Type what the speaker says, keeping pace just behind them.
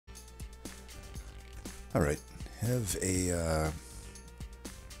Alright, have a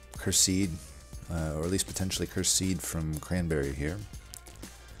Cursed Seed, or at least potentially Cursed Seed from Cranberry here.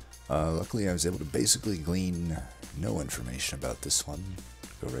 Luckily I was able to basically glean no information about this one.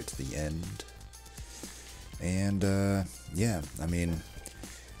 Go right to the end. And yeah, I mean,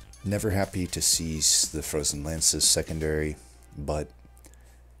 never happy to see the Frozen Lances secondary, but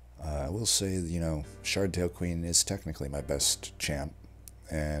I will say, you know, Shardtail Queen is technically my best champ,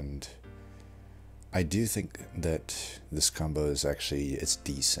 and I do think that this combo is actually, it's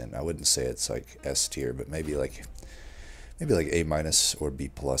decent. I wouldn't say it's like S tier, but maybe like A minus or B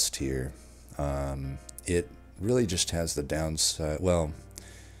plus tier. It really just has the downside. Well,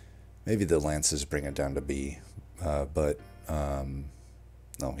 maybe the lances bring it down to B, but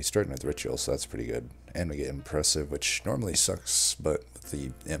no, he's starting with ritual, so that's pretty good. And we get impressive, which normally sucks, but with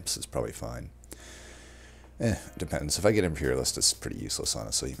the imps is probably fine. Depends. If I get imperialist, it's pretty useless,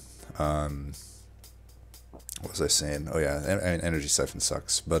 honestly. What was I saying? Oh yeah, energy siphon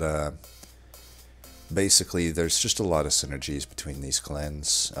sucks, but basically there's just a lot of synergies between these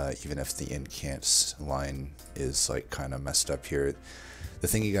clans, even if the incant line is like kind of messed up here. The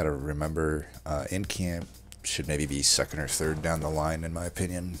thing you gotta remember, incant should maybe be second or third down the line in my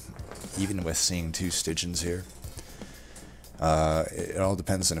opinion, even with seeing two Stygians here. It all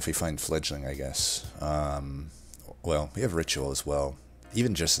depends on if we find fledgling, I guess. Well, we have ritual as well.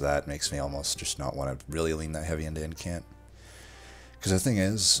 Even just that makes me almost just not want to really lean that heavy into incant. Because the thing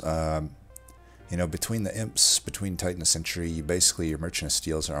is, you know, between the imps, between Titan of Century, basically your Merchant of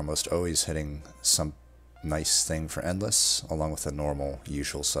Steels are almost always hitting some nice thing for Endless, along with the normal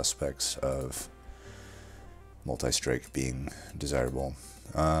usual suspects of multi-strike being desirable.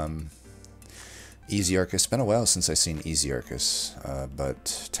 Easy Arcus, it's been a while since I've seen Easy Arcus, but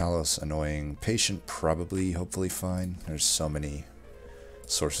Talos annoying, Patient probably, hopefully fine. There's so many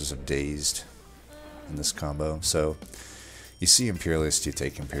sources of dazed in this combo, so you see Imperialist, you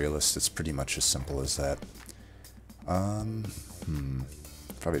take Imperialist. It's pretty much as simple as that.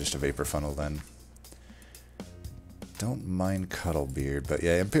 Probably just a Vapor Funnel then. Don't mind Cuddlebeard, but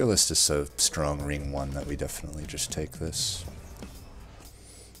yeah, Imperialist is so strong ring 1 that we definitely just take this.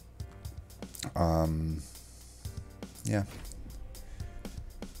 Yeah.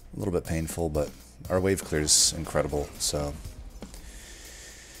 A little bit painful, but our wave clear is incredible, so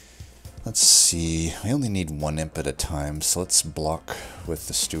let's see. We only need one imp at a time, so let's block with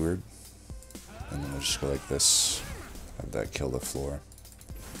the Steward. And then we'll just go like this. Have that kill the floor.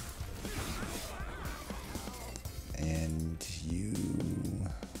 And you...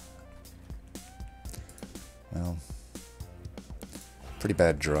 well, pretty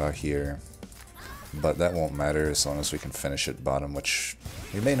bad draw here. But that won't matter as long as we can finish at bottom, which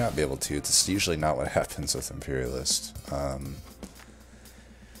we may not be able to. It's usually not what happens with Imperialist.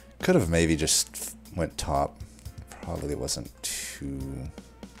 Could have maybe just went top. Probably wasn't too...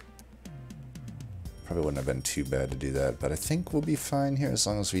 probably wouldn't have been too bad to do that, but I think we'll be fine here as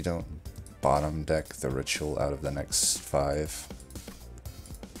long as we don't bottom deck the ritual out of the next 5.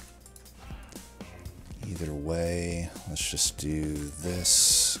 Either way, let's just do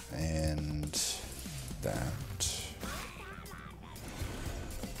this and that.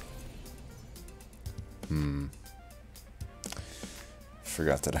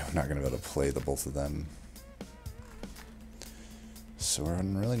 Forgot that I'm not going to be able to play the both of them. So we're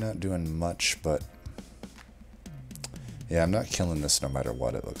really not doing much, but yeah, I'm not killing this no matter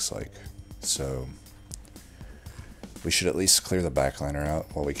what it looks like. So we should at least clear the backliner out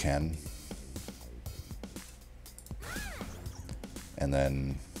while we can. And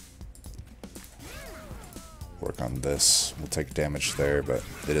then work on this. We'll take damage there, but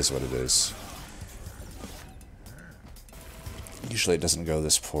it is what it is. Usually it doesn't go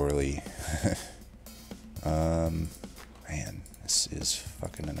this poorly. Man, this is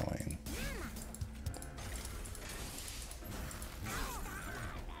fucking annoying.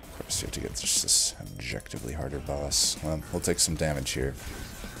 Of course you have to get just this objectively harder boss. Well, we'll take some damage here.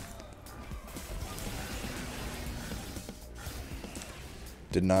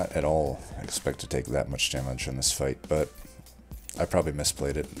 Did not at all expect to take that much damage in this fight, but I probably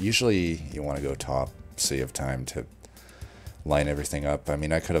misplayed it. Usually you want to go top so you have time to line everything up. I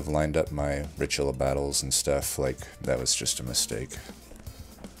mean, I could have lined up my Ritual of Battles and stuff, like, that was just a mistake.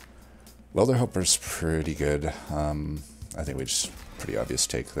 Welder Helper's pretty good. I think we just, pretty obvious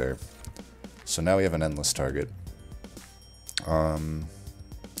take there. So now we have an endless target. Yeah,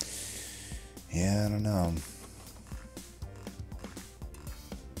 I don't know.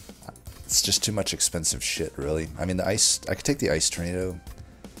 It's just too much expensive shit, really. I mean, the ice, I could take the Ice Tornado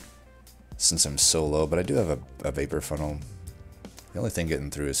since I'm so low, but I do have a Vapor Funnel. The only thing getting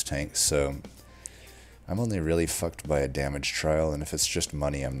through is tanks, so I'm only really fucked by a damage trial, and if it's just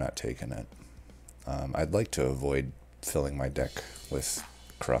money, I'm not taking it. I'd like to avoid filling my deck with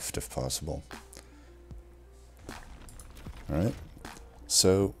cruft if possible. Alright,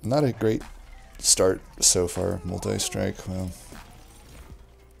 so not a great start so far. Multi-strike, well,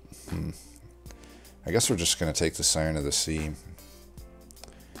 I guess we're just going to take the Siren of the Sea.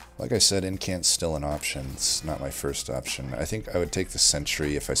 Like I said, incant's still an option. It's not my first option. I think I would take the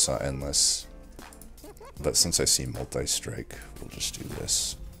Sentry if I saw Endless. But since I see multi-strike, we'll just do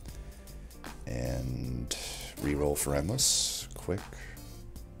this. And reroll for Endless. Quick.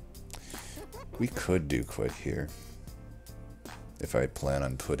 We could do quick here. If I plan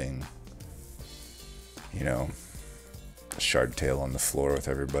on putting, you know, a Shardtail on the floor with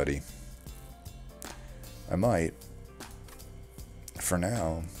everybody. I might. For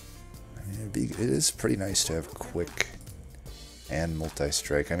now, I mean, it is pretty nice to have quick and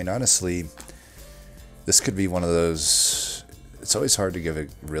multi-strike. I mean, honestly, this could be one of those. It's always hard to give a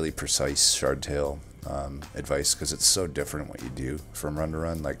really precise Shardtail advice because it's so different what you do from run to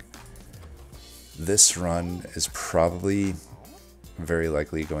run. Like, this run is probably very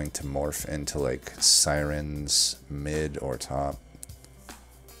likely going to morph into like Sirens mid or top.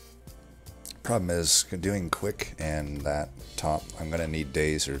 Problem is, doing quick and that top, I'm going to need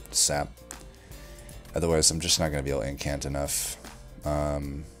days or sap. Otherwise, I'm just not going to be able to incant enough.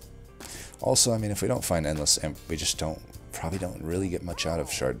 Also, I mean, if we don't find Endless Imp, we just probably don't really get much out of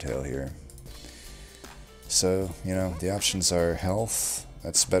Shardtail here. So, you know, the options are health.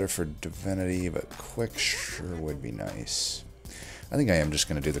 That's better for Divinity, but quick sure would be nice. I think I am just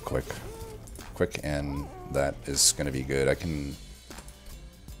going to do the quick. Quick, and that is going to be good. I can...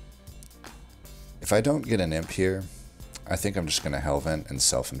 If I don't get an imp here, I think I'm just going to Hellvent and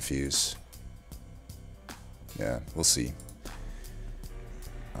self-infuse. Yeah, we'll see.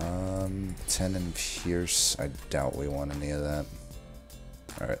 10 and Pierce, I doubt we want any of that.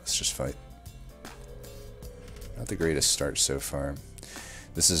 Alright, let's just fight. Not the greatest start so far.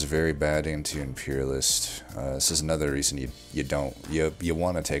 This is very bad into Imperialist. This is another reason you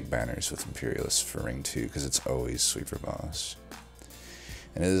want to take banners with Imperialist for Ring 2, because it's always Sweeper Boss.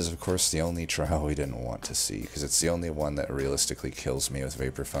 And it is, of course, the only trial we didn't want to see, because it's the only one that realistically kills me with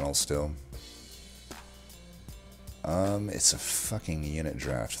Vapor Funnel still. It's a fucking unit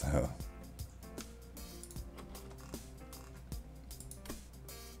draft, though.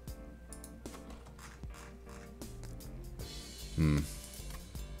 Man.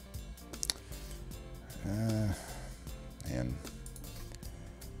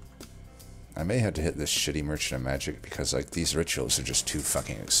 I may have to hit this shitty Merchant of Magic because, like, these rituals are just too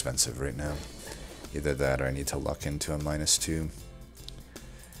fucking expensive right now. Either that or I need to luck into a -2.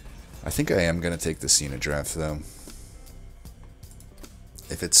 I think I am going to take this unit draft, though.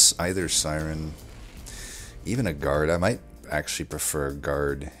 If it's either Siren, even a Guard, I might actually prefer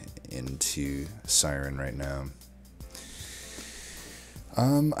Guard into Siren right now.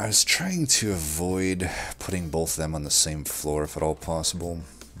 I was trying to avoid putting both of them on the same floor if at all possible,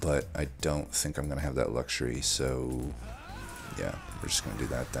 but I don't think I'm going to have that luxury, so yeah, we're just going to do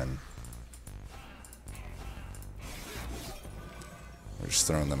that then. We're just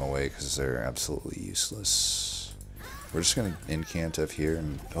throwing them away because they're absolutely useless. We're just going to incant up here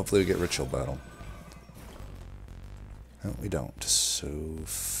and hopefully we get Ritual Battle. No, we don't, so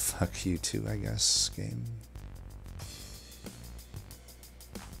fuck you too, I guess, game.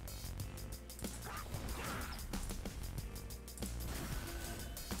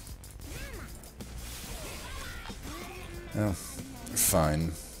 Oh,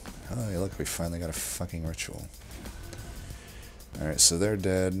 fine. Oh, look, we finally got a fucking ritual. Alright, so they're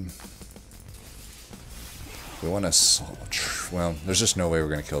dead. We want to... Well, there's just no way we're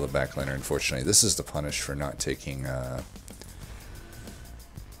going to kill the backliner, unfortunately. This is the punish for not taking,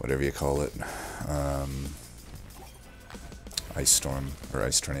 whatever you call it. Ice Storm, or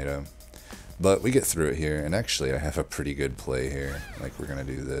Ice Tornado. But we get through it here, and actually I have a pretty good play here. Like, we're going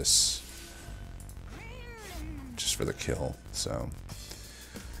to do this. Just for the kill, so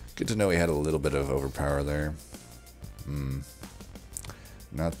good to know he had a little bit of overpower there.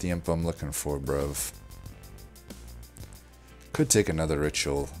 Not the imp I'm looking for, bruv. Could take another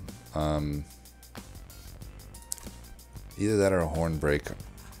ritual. Either that or a Hornbreak.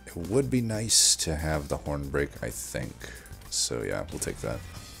 It would be nice to have the Hornbreak, I think. So yeah, we'll take that.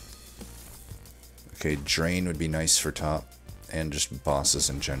 Okay, Drain would be nice for top, and just bosses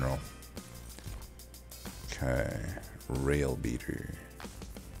in general. Okay, Rail Beater.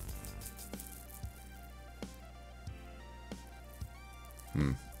 I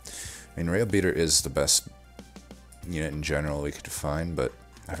mean, Rail Beater is the best unit in general we could find, but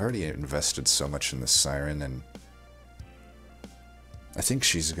I've already invested so much in this Siren, and I think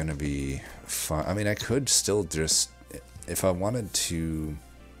she's gonna be fun. I mean, I could still just, if I wanted to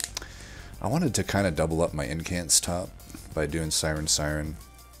kind of double up my incants top by doing Siren Siren.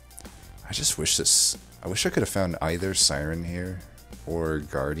 I just wish I wish I could have found either Siren here or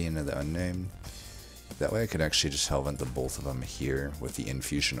Guardian of the Unnamed. That way I could actually just Hellvent the both of them here with the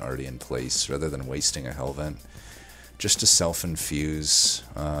infusion already in place, rather than wasting a Hellvent just to self-infuse,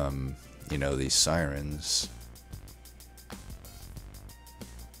 you know, these Sirens.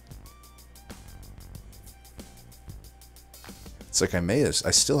 It's like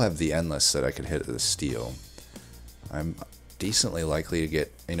I still have the Endless that I could hit with the Steel. I'm decently likely to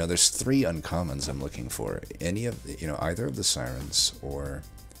get, you know, there's 3 uncommons I'm looking for. Any of, you know, either of the Sirens or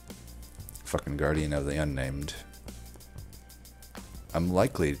fucking Guardian of the Unnamed. I'm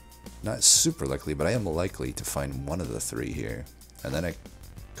likely, not super likely, but I am likely to find one of the 3 here. And then I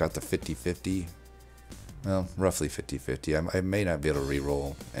got the 50-50, well, roughly 50-50. I may not be able to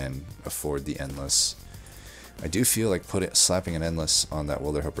reroll and afford the Endless. I do feel like slapping an Endless on that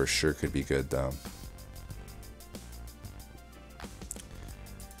Wilderhopper sure could be good, though.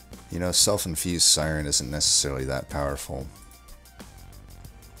 You know, self-infused Siren isn't necessarily that powerful.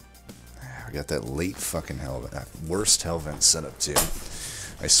 I got that late fucking Hellvent, that worst Hellvent setup too.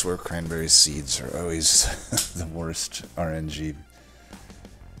 I swear Cranberry Seeds are always the worst RNG.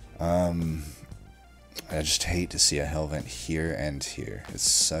 I just hate to see a Hellvent here and here. It's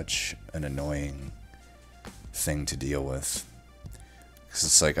such an annoying thing to deal with. Because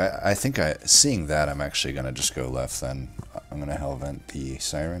it's like, I think seeing that, I'm actually going to just go left then. I'm going to Hellvent the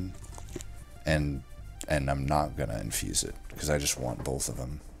Siren. And I'm not going to infuse it, because I just want both of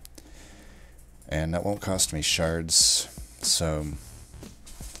them. And that won't cost me shards, so...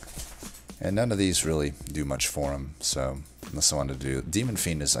 And none of these really do much for him, so... Unless I want to do... Demon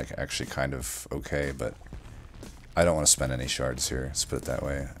Fiend is like actually kind of okay, but... I don't want to spend any shards here, let's put it that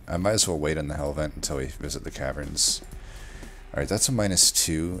way. I might as well wait in the Hellvent until we visit the caverns. Alright, that's a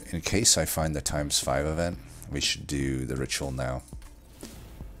 -2. In case I find the ×5 event, we should do the ritual now.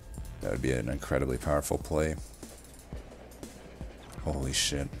 That would be an incredibly powerful play. Holy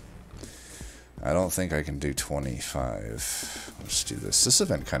shit. I don't think I can do 25. Let's do this. This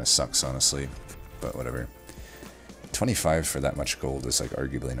event kind of sucks, honestly, but whatever. 25 for that much gold is like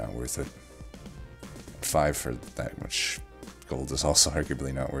arguably not worth it. 5 for that much gold is also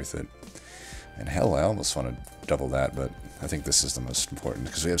arguably not worth it. And hell, I almost want to double that, but I think this is the most important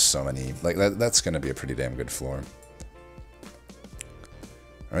because we have so many. Like that's going to be a pretty damn good floor.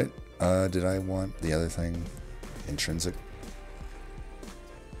 Alright, did I want the other thing? Intrinsic?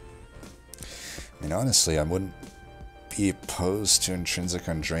 I mean, honestly, I wouldn't be opposed to Intrinsic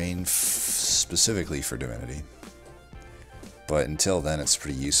on Drain specifically for Divinity. But until then, it's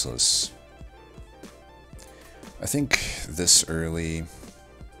pretty useless. I think this early...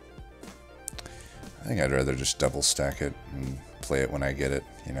 I think I'd rather just double stack it and play it when I get it,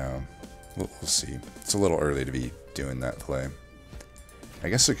 you know. We'll see. It's a little early to be doing that play. I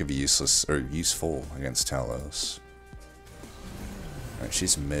guess it could be useless, or useful against Talos. Alright,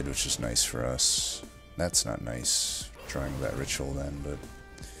 she's mid, which is nice for us. That's not nice, drawing that ritual then, but...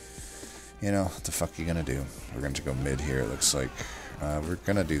 You know, what the fuck are you gonna do? We're going to go mid here, it looks like. We're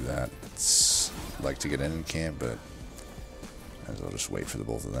gonna do that. It's like to get in camp, but... Might as well just wait for the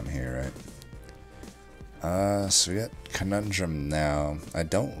both of them here, right? So we got Conundrum now. I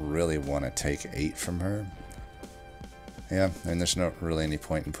don't really want to take 8 from her. Yeah, I mean, there's not really any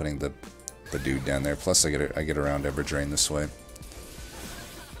point in putting the dude down there. Plus, I get around Everdrain this way.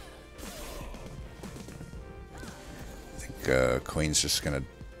 I think Queen's just gonna...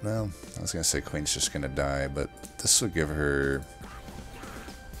 Well, I was gonna say Queen's just gonna die, but this will give her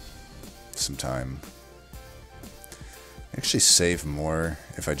some time. Actually, save more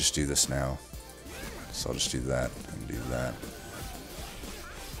if I just do this now. So I'll just do that and do that.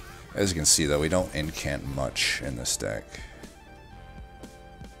 As you can see, though, we don't incant much in this deck.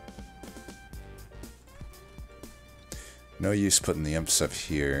 No use putting the imps up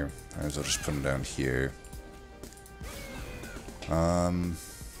here. Might as well just put them down here.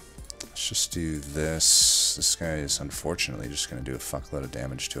 Let's just do this. This guy is unfortunately just going to do a fuckload of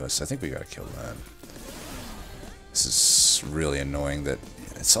damage to us. I think we gotta kill that. This is really annoying that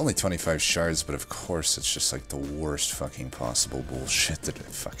it's only 25 shards, but of course it's just like the worst fucking possible bullshit that it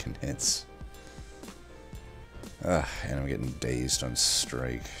fucking hits. And I'm getting dazed on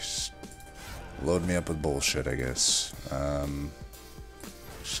strike. Just load me up with bullshit, I guess.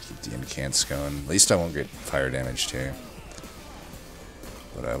 Just keep the incants going. At least I won't get fire damaged here.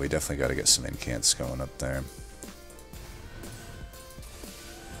 But we definitely got to get some incants going up there.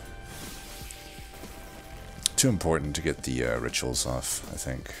 too important to get the rituals off, I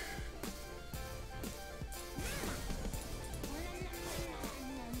think.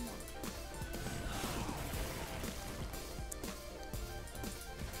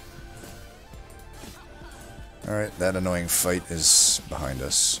 Alright, that annoying fight is behind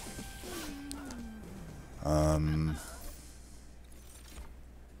us.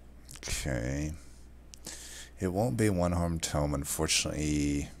 Okay. It won't be one harmed tome,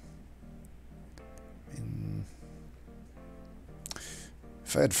 unfortunately.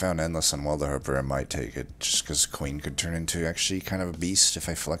 If I had found Endless on Welder Harper, I might take it, just because Queen could turn into actually kind of a beast if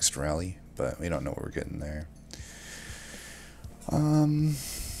I flexed Rally, but we don't know what we're getting there.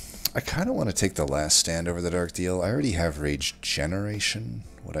 I kind of want to take the Last Stand over the Dark Deal. I already have Rage Generation.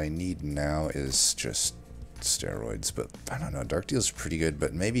 What I need now is just steroids, but I don't know. Dark Deal's pretty good,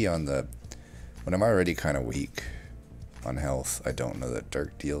 but maybe on the... when I'm already kind of weak on health, I don't know that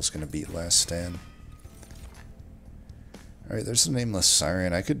Dark Deal's going to beat Last Stand. Alright, there's a Nameless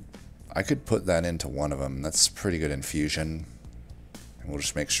Siren. I could put that into one of them. That's pretty good infusion. And we'll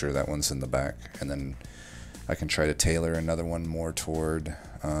just make sure that one's in the back. And then I can try to tailor another one more toward,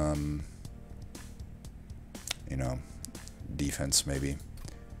 you know, defense maybe.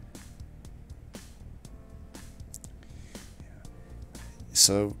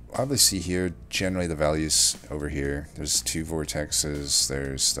 So obviously here, generally the values over here. There's 2 Vortexes,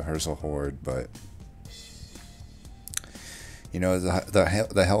 there's the Herzl Horde, but you know, the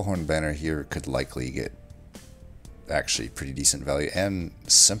Hellhorn banner here could likely get actually pretty decent value, and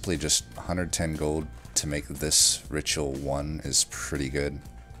simply just 110 gold to make this ritual 1 is pretty good.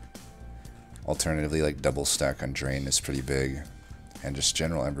 Alternatively, like double stack on Drain is pretty big, and just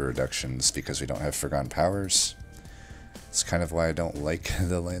general Ember reductions because we don't have Forgotten Powers. It's kind of why I don't like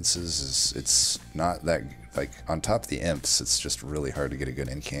the Lances, is it's not that, like, on top of the Imps, it's just really hard to get a good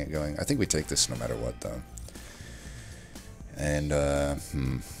incant going. I think we take this no matter what, though. And,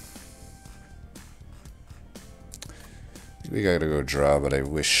 we gotta go draw, but I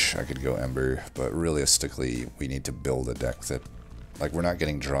wish I could go Ember. But realistically, we need to build a deck that, like, we're not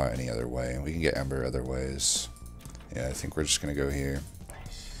getting draw any other way. We can get Ember other ways. Yeah, I think we're just gonna go here.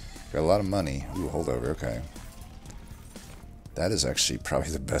 Got a lot of money. Ooh, holdover, okay. That is actually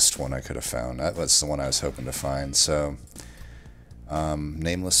probably the best one I could have found. That was the one I was hoping to find. So,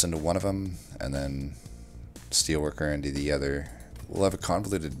 Nameless into one of them, and then Steelworker into the other. We'll have a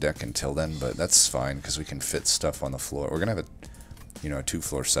convoluted deck until then, but that's fine because we can fit stuff on the floor. We're gonna have a, you know, a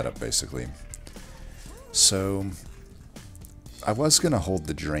 2-floor setup basically. So I was gonna hold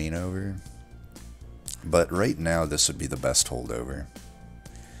the Drain over, but right now this would be the best holdover.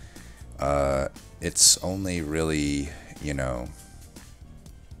 It's only really, you know,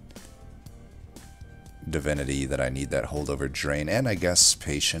 Divinity that I need that holdover Drain, and I guess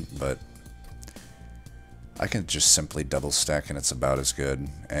Patient, but I can just simply double stack and it's about as good.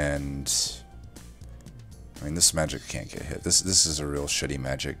 And I mean, this magic can't get hit. This is a real shitty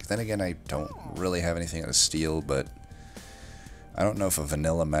magic. Then again, I don't really have anything out of Steel, but I don't know if a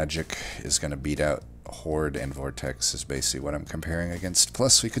vanilla magic is going to beat out Horde and Vortex is basically what I'm comparing against.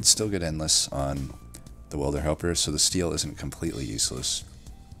 Plus, we could still get Endless on the Welder Helper, so the Steel isn't completely useless.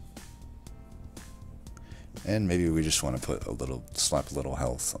 And maybe we just want to put a little, slap a little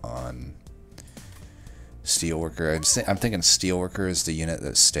health on Steelworker. I'm thinking Steelworker is the unit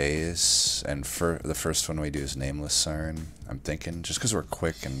that stays, and for the first one we do is Nameless Siren. I'm thinking, just because we're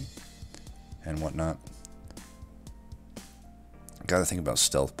quick and whatnot. Gotta think about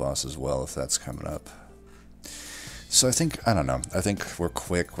Stealth Boss as well, if that's coming up. So I think, I don't know, I think we're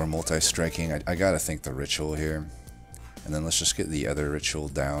quick, we're multi-striking. I gotta think the Ritual here. And then let's just get the other Ritual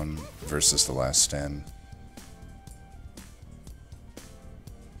down versus the Last Stand.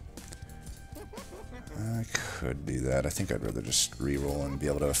 I could do that. I think I'd rather just re-roll and be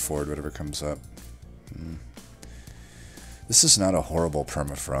able to afford whatever comes up. This is not a horrible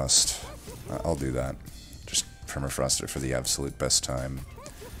permafrost. I'll do that. Just permafrost it for the absolute best time.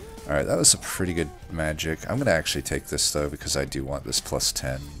 Alright, that was a pretty good magic. I'm going to actually take this, though, because I do want this plus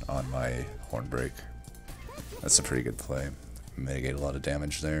 10 on my Hornbreak. That's a pretty good play. Mitigate a lot of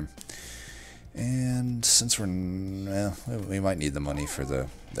damage there. And since we're... we might need the money for the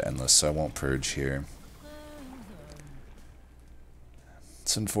Endless, so I won't Purge here.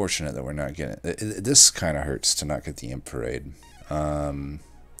 It's unfortunate that we're not getting... This kind of hurts to not get the Imp Parade. But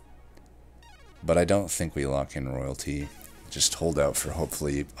I don't think we lock in Royalty. Just hold out for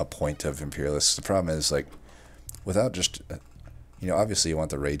hopefully a point of Imperialists. The problem is, like, without just... you know, obviously you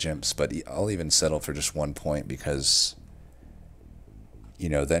want the Rage Imps, but I'll even settle for just 1 point because... you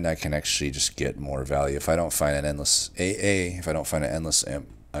know, then I can actually just get more value. If I don't find an Endless... if I don't find an Endless Imp,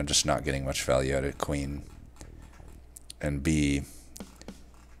 I'm just not getting much value out of Queen. and B,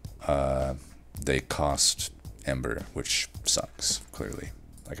 they cost Ember, which sucks, clearly.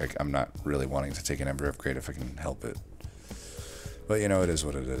 Like, I'm not really wanting to take an Ember upgrade if I can help it. But, you know, it is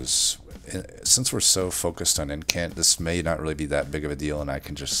what it is. Since we're so focused on incant, this may not really be that big of a deal, and I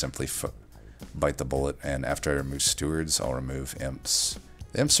can just simply bite the bullet, and after I remove stewards, I'll remove imps.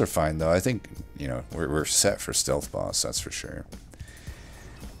 The imps are fine, though. I think, you know, we're set for stealth boss, that's for sure.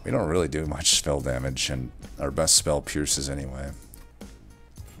 We don't really do much spell damage, and our best spell pierces anyway.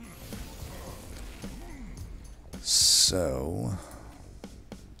 So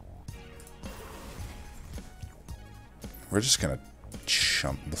we're just gonna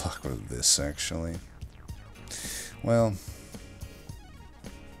chump block with this, actually. Well,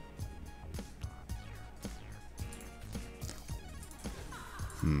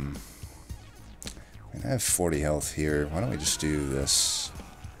 I mean, I have 40 health here. Why don't we just do this?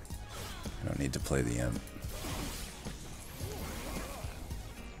 I don't need to play the imp.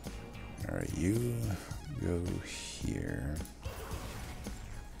 Alright, you go here.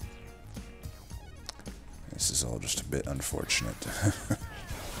 This is all just a bit unfortunate.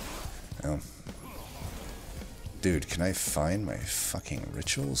 Well, dude, can I find my fucking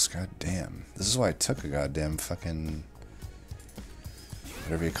rituals? God damn. This is why I took a goddamn fucking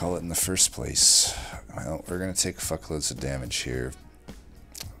whatever you call it in the first place. Well, we're gonna take fuckloads of damage here.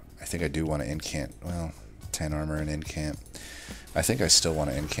 I think I do want to incant. Well, 10 armor and incant. I think I still want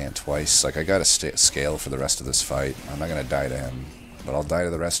to incant twice. Like, I gotta scale for the rest of this fight. I'm not gonna die to him, but I'll die to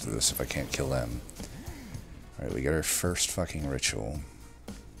the rest of this if I can't kill them. Alright, we got our first fucking ritual.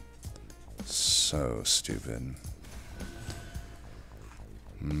 So stupid.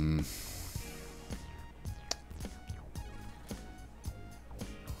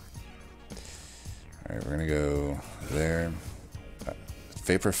 Alright, we're gonna go there.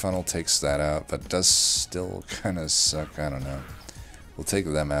 Vapor Funnel takes that out, but does still kind of suck. I don't know. We'll take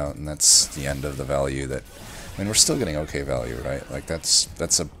them out, and that's the end of the value that... I mean, we're still getting okay value, right? Like,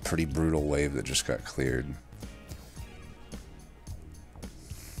 that's a pretty brutal wave that just got cleared.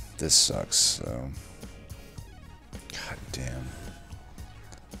 This sucks, so... God damn.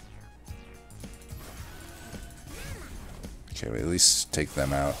 Okay, we at least take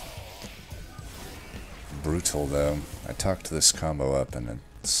them out. Brutal, though. I talked this combo up, and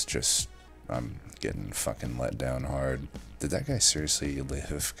it's just... I'm getting fucking let down hard. Did that guy seriously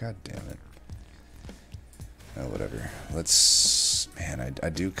live? God damn it. Oh, whatever. Let's... Man, I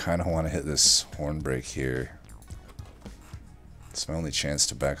do kind of want to hit this horn break here. It's my only chance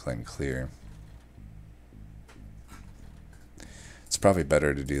to backline clear. It's probably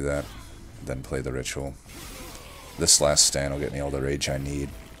better to do that than play the ritual. This last stand will get me all the rage I need.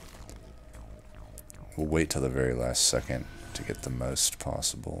 We'll wait till the very last second to get the most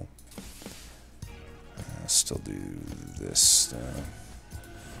possible. I'll still do this though.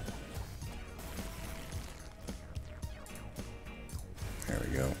 There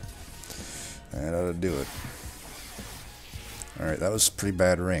we go. That ought to do it. Alright, that was a pretty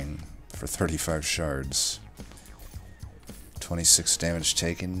bad ring for 35 shards. 26 damage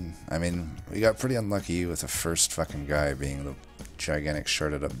taken. I mean, we got pretty unlucky with the first fucking guy being the gigantic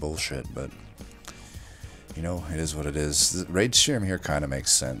sharded up bullshit, but you know, it is what it is. The Rage Serum here kind of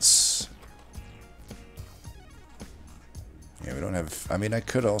makes sense. Yeah, we don't have... I mean, I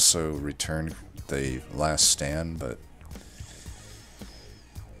could also return the last stand, but...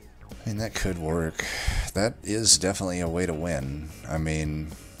 I mean, that could work. That is definitely a way to win. I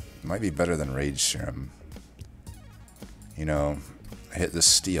mean, it might be better than Rage Serum. You know, I hit this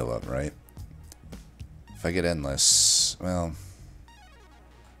steal up, right? If I get Endless, well...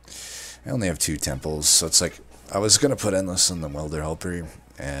 I only have 2 temples, so it's like... I was gonna put Endless in the Welder Helper,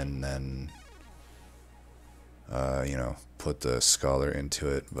 and then... you know, put the Scholar into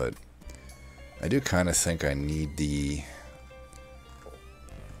it, but... I do kind of think I need the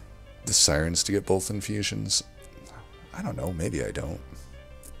Sirens to get both infusions. I don't know, maybe I don't.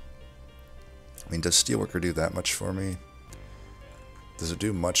 I mean, does Steelworker do that much for me? Does it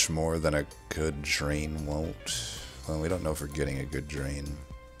do much more than a good Drain won't? Well, we don't know if we're getting a good Drain.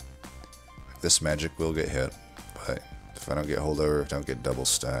 This magic will get hit, but if I don't get holdover, if I don't get double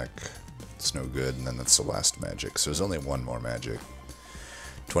stack, it's no good, and then that's the last magic. So there's only one more magic.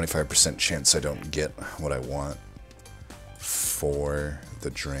 25% chance I don't get what I want for the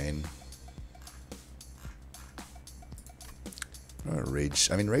Drain. Rage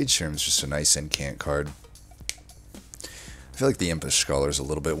Serum's just a nice incant card. I feel like the Impish Scholar's a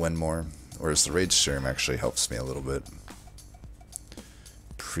little bit win more, whereas the Rage Serum actually helps me a little bit.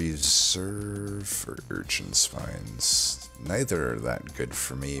 Preserve for Urchin Spines. Neither are that good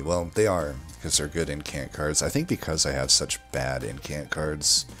for me. Well, they are, because they're good incant cards. I think because I have such bad incant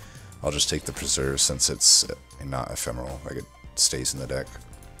cards, I'll just take the Preserve since it's not ephemeral. Like, it stays in the deck.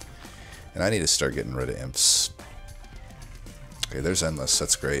 And I need to start getting rid of imps. Okay, there's Endless.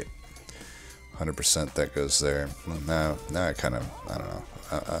 That's great. 100% that goes there. Now I kind of, I don't know.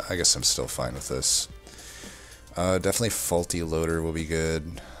 I guess I'm still fine with this. Definitely Faulty Loader will be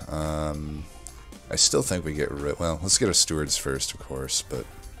good. I still think we get rid... Well, let's get our Stewards first, of course, but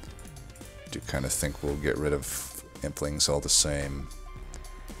I do kind of think we'll get rid of Implings all the same.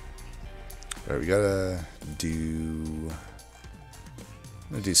 Alright, we gotta do...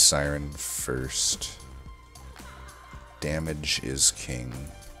 I'm gonna do Siren first. Damage is king.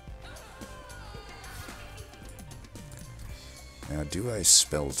 Now, do I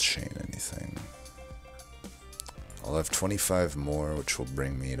spell chain anything? I'll have 25 more, which will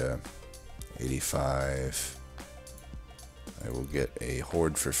bring me to 85. I will get a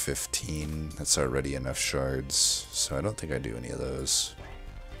Horde for 15. That's already enough shards, so I don't think I do any of those.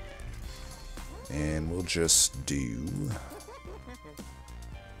 And we'll just do...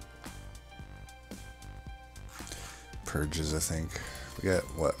 Purges, I think. We got,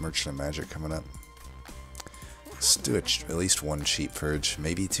 what, Merchant of Magic coming up? Let's do at least one cheap purge,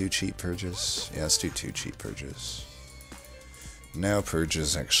 maybe 2 cheap purges. Yeah, let's do 2 cheap purges. Now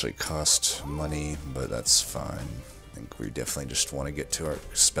purges actually cost money, but that's fine. I think we definitely just want to get to our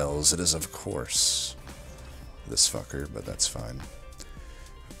spells. It is, of course, this fucker, but that's fine.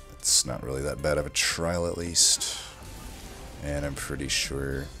 It's not really that bad of a trial, at least. And I'm pretty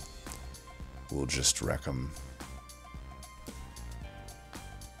sure we'll just wreck them.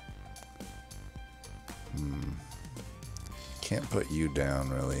 Can't put you down,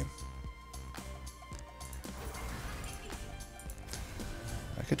 really.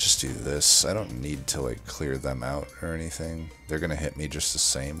 I could just do this. I don't need to, like, clear them out or anything. They're gonna hit me just the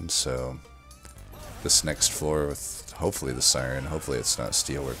same, so... This next floor with, hopefully, the Siren. Hopefully it's not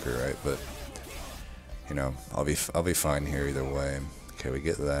Steelworker, right? But, you know, I'll be fine here either way. Okay, we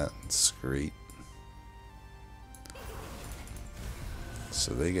get that. It's great.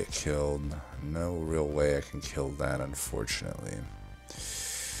 So they get killed. No real way I can kill that, unfortunately.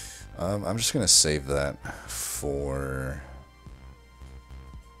 I'm just gonna save that for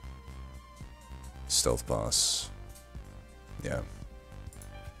Stealth Boss. Yeah.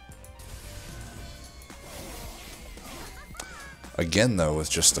 Again, though, with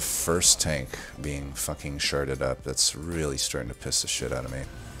just the first tank being fucking sharded up, that's really starting to piss the shit out of me.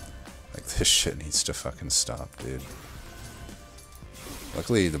 Like, this shit needs to fucking stop, dude.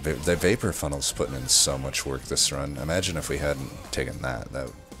 Luckily, the Vapor Funnel's putting in so much work this run. Imagine if we hadn't taken that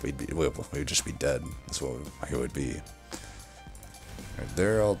we'd just be dead. That's what it would be. Right,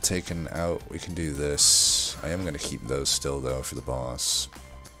 they're all taken out. We can do this. I am going to keep those still, though, for the boss.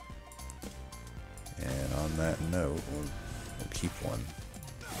 And on that note, we'll keep one.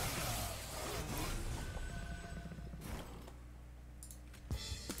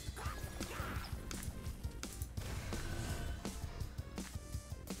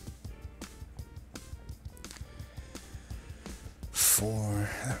 For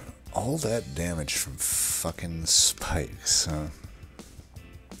all that damage from fucking spikes, huh?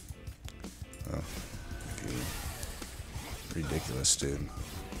 Oh, dude. Ridiculous, dude.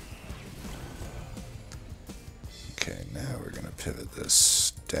 Okay, now we're gonna pivot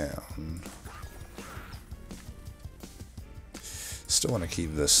this down. Still want to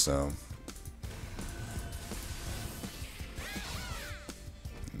keep this, though.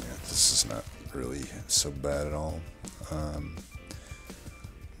 Yeah, this is not really so bad at all.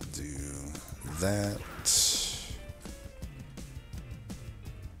 Do that.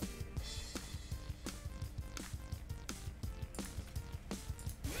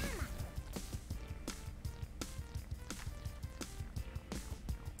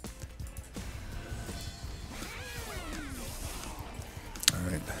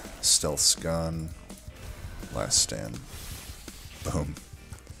 Alright, stealth's gone. Last stand. Boom.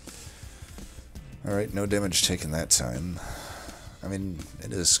 Alright, no damage taken that time. I mean,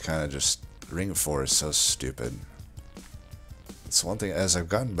 it is kind of just... Ring of 4 is so stupid. It's one thing, as I've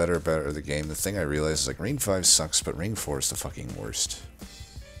gotten better at the game, the thing I realize is, like, Ring 5 sucks, but Ring 4 is the fucking worst.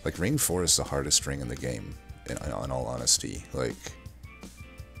 Like, Ring 4 is the hardest ring in the game, in all honesty. Like,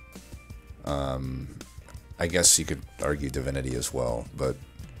 I guess you could argue Divinity as well, but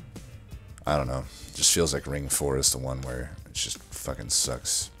I don't know. It just feels like Ring 4 is the one where it just fucking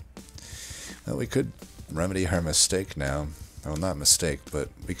sucks. Well, we could remedy our mistake now. Well, not mistake, but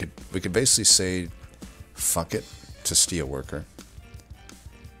we could basically say fuck it to Steelworker.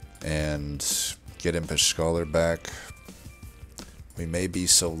 and get Impish Scholar back. We may be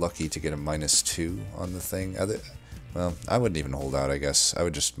so lucky to get a -2 on the thing. Well, I wouldn't even hold out, I guess. I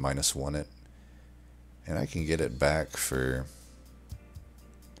would just -1 it. And I can get it back for...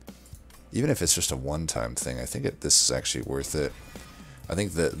 Even if it's just a one-time thing, I think this is actually worth it. I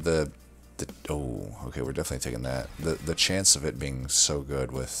think oh, okay, we're definitely taking that. The chance of it being so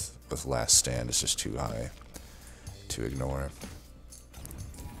good with Last Stand is just too high to ignore.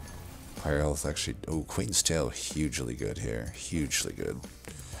 Higher health actually... Oh, Queen's Tail, hugely good here. Hugely good.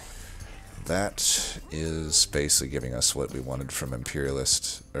 That is basically giving us what we wanted from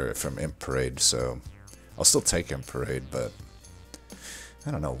Imperialist, or from Imp Parade, so... I'll still take Imp Parade, but...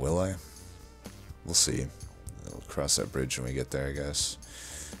 I don't know, will I? We'll see. We'll cross that bridge when we get there, I guess.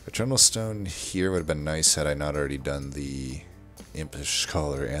 Eternal Stone here would have been nice had I not already done the Impish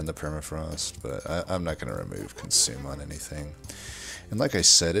Scholar and the Permafrost, but I'm not going to remove Consume on anything. And like I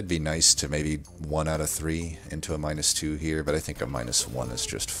said, it'd be nice to maybe 1 out of 3 into a -2 here, but I think a -1 is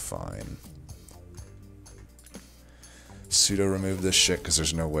just fine. Pseudo remove this shit, because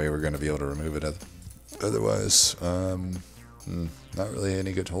there's no way we're going to be able to remove it otherwise. Not really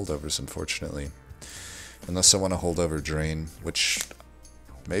any good holdovers, unfortunately. Unless I want to hold over Drain, which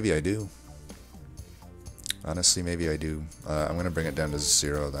maybe I do. Honestly, maybe I do. I'm going to bring it down to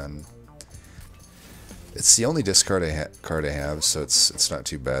 0 then. It's the only discard card I have, so it's not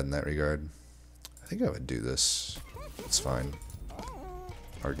too bad in that regard. I think I would do this. It's fine.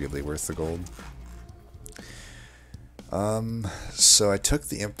 Arguably worth the gold. So I took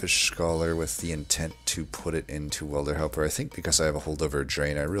the Impish Scholar with the intent to put it into Welder Helper. I think because I have a holdover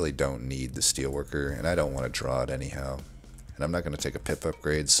Drain, I really don't need the Steelworker, and I don't want to draw it anyhow. And I'm not going to take a pip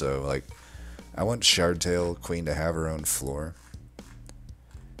upgrade, so like, I want Shardtail Queen to have her own floor.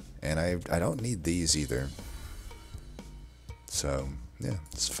 And I don't need these either. So, yeah,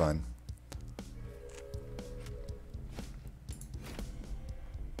 it's fine.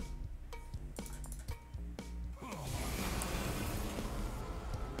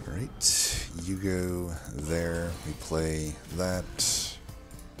 Alright, you go there, we play that.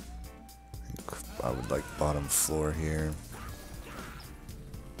 I would like bottom floor here.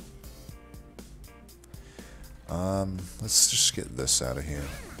 Let's just get this out of here.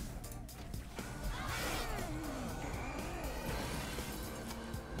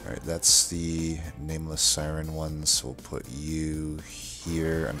 Alright, that's the Nameless Siren one, so we'll put you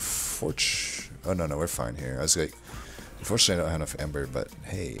here. Oh, no, we're fine here. I was like, unfortunately I don't have enough Ember, but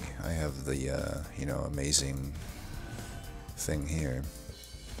hey, I have the, you know, amazing thing here.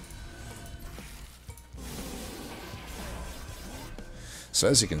 So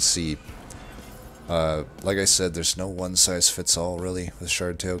as you can see, like I said, there's no one-size-fits-all, really, with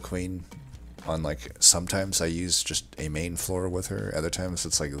Shardtail Queen. On, like, sometimes I use just a main floor with her, other times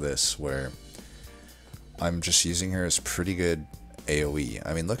it's like this, where I'm just using her as pretty good AoE.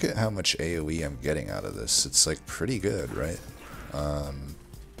 I mean, look at how much AoE I'm getting out of this. It's, like, pretty good, right? I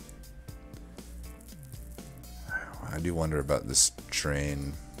do wonder about this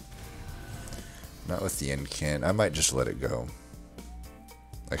Drain. Not with the incant. I might just let it go.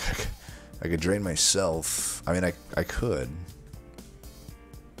 Like, I could drain myself. I mean, I could.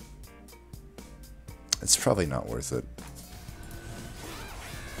 It's probably not worth it.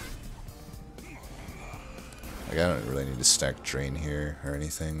 Like, I don't really need to stack Drain here or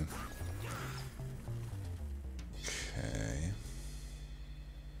anything. Okay.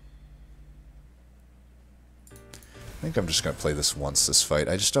 I think I'm just going to play this once this fight.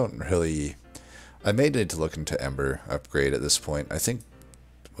 I just don't really... I may need to look into Ember upgrade at this point. I think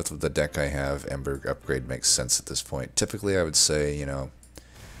with the deck I have, Ember upgrade makes sense at this point. Typically, I would say, you know,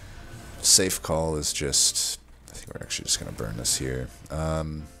 safe call is just... I think we're actually just going to burn this here.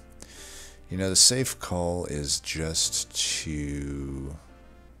 You know, the safe call is just to...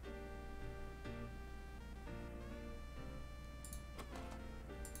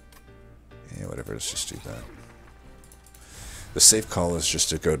 Yeah, whatever, let's just do that. The safe call is just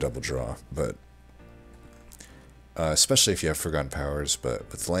to go double draw, but... especially if you have Forgotten Powers,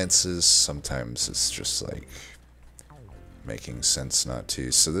 but with Lances, sometimes it's just like making sense not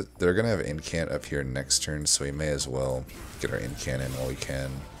to. So they're going to have Incant up here next turn, so we may as well get our Incant in while we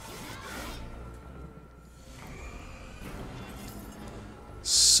can.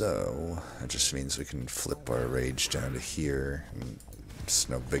 So, that just means we can flip our Rage down to here, and it's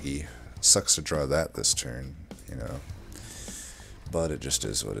no biggie. Sucks to draw that this turn, you know. But it just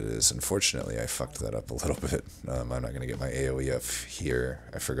is what it is. Unfortunately, I fucked that up a little bit. I'm not going to get my AoE up here.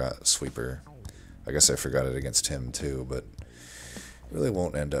 I forgot Sweeper. I guess I forgot it against him too, but it really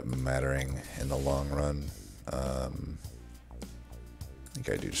won't end up mattering in the long run. I think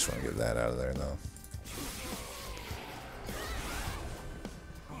I do just want to get that out of there, though.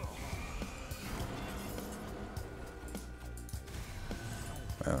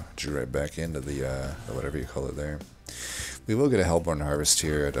 Wow, drew right back into the whatever you call it there. We will get a Hellborn Harvest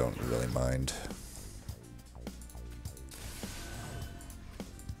here, I don't really mind.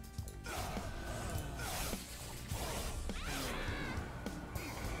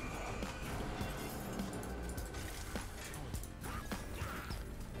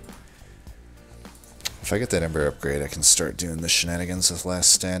 If I get that Ember upgrade, I can start doing the shenanigans with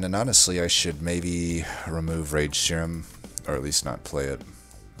Last Stand, and honestly, I should maybe remove Rage Serum, or at least not play it.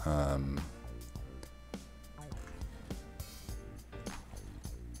 And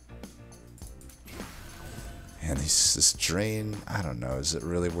this drain, I don't know, is it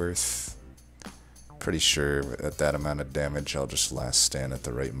really worth? Pretty sure at that amount of damage, I'll just Last Stand at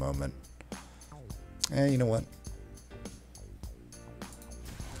the right moment. You know what?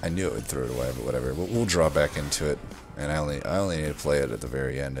 I knew it would throw it away, but whatever. We'll draw back into it, and I only need to play it at the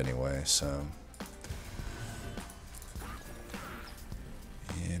very end anyway. So,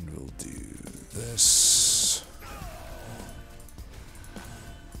 and we'll do this.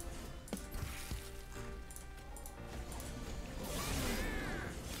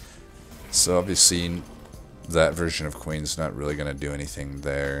 So obviously, that version of Queen's not really going to do anything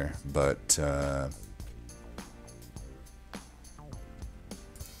there, but.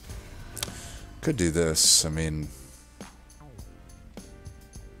 Could do this, I mean...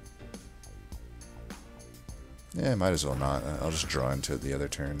 Yeah, might as well not. I'll just draw into it the other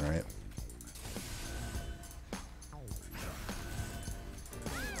turn, right?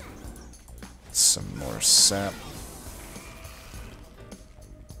 Some more sap.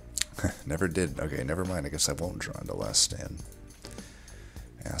 Never did. Okay, never mind. I guess I won't draw into Last Stand.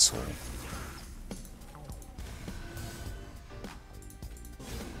 Asshole.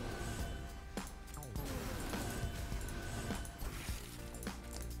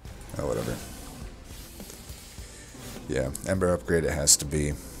 Oh, whatever. Yeah, Ember upgrade it has to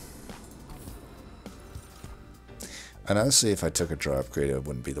be. And honestly, if I took a draw upgrade, it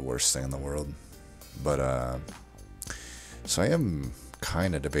wouldn't be the worst thing in the world. But, so I am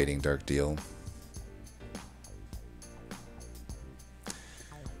kind of debating Dark Deal.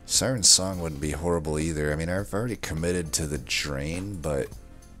 Siren's Song wouldn't be horrible either. I mean, I've already committed to the drain, but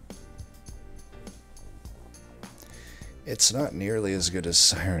it's not nearly as good as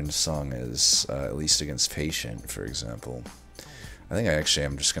Siren's Song is, at least against Patient, for example. I think I actually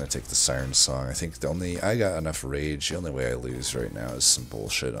am just going to take the Siren's Song. I think I got enough rage. The only way I lose right now is some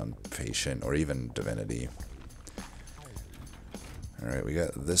bullshit on Patient, or even Divinity. Alright, we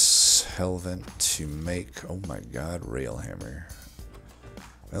got this Hellvent to make, oh my god, Railhammer.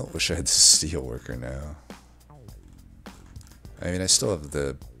 Well, wish I had the Steelworker now. I mean, I still have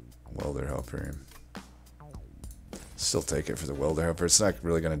the Welder Helper. Still take it for the Welder Helper. It's not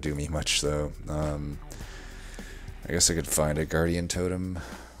really going to do me much, though. I guess I could find a Guardian Totem.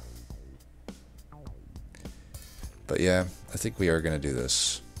 But yeah, I think we are going to do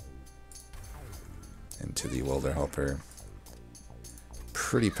this. Into the Welder Helper.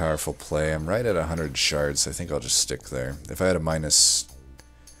 Pretty powerful play. I'm right at 100 shards. I think I'll just stick there. If I had a minus...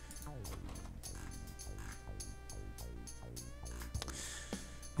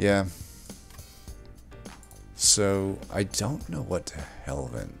 Yeah. So, I don't know what to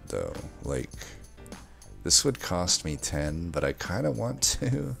Hellvent, though. Like, this would cost me 10, but I kind of want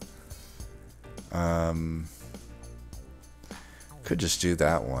to. Could just do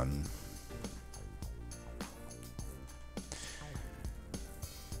that one.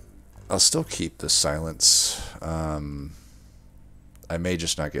 I'll still keep the Silence. I may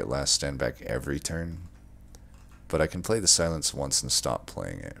just not get Last Stand back every turn. But I can play the Silence once and stop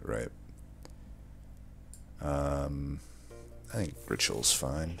playing it, right? I think Ritual's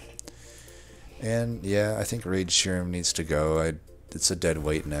fine. And yeah, I think Rage Serum needs to go. It's a dead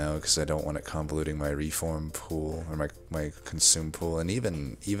weight now because I don't want it convoluting my Reform pool or my Consume pool. And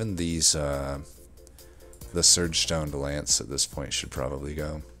even these the Surge Stoned Lance at this point should probably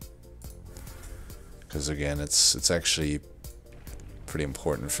go. Because again, it's actually pretty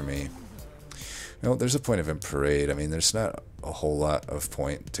important for me. No, there's a point of Parade. I mean, there's not a whole lot of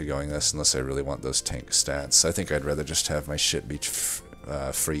point to going this unless I really want those tank stats. I think I'd rather just have my shit be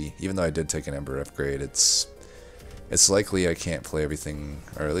free. Even though I did take an Ember upgrade, it's likely I can't play everything,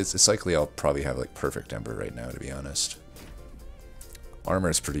 or at least it's likely I'll probably have like perfect Ember right now, to be honest.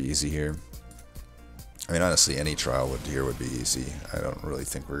 Armor is pretty easy here. I mean, honestly, any trial here would be easy. I don't really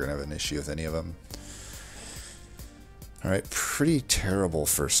think we're gonna have an issue with any of them. Alright, pretty terrible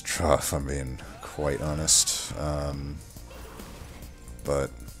first draw, if I'm being quite honest. but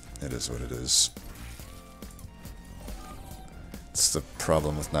it is what it is. It's the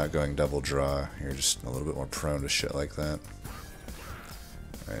problem with not going double draw. You're just a little bit more prone to shit like that.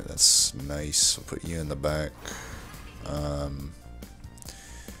 Alright, that's nice. We'll put you in the back.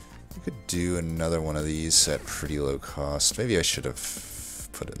 We could do another one of these at pretty low cost. Maybe I should have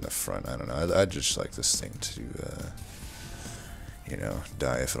put it in the front. I don't know. I'd just like this thing to, you know,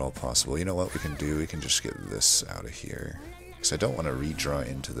 die if at all possible. You know what we can do? We can just get this out of here. Because I don't want to redraw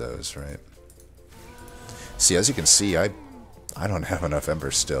into those, right? See, as you can see, I don't have enough Ember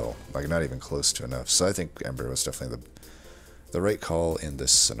still. Like, not even close to enough. So I think Ember was definitely the right call in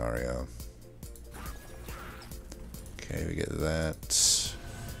this scenario. Okay, we get that.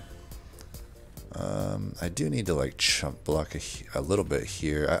 I do need to, like, chump block a little bit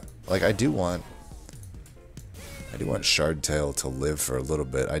here. I do want Shardtail to live for a little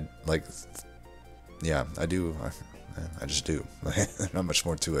bit. Yeah, I do. I just do. Not much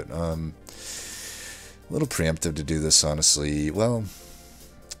more to it. A little preemptive to do this, honestly. Well,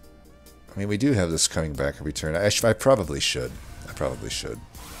 I mean, we do have this coming back every turn. I probably should. But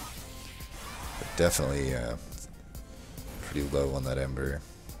definitely pretty low on that Ember.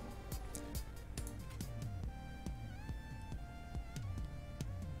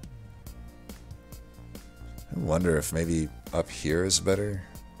 I wonder if maybe up here is better.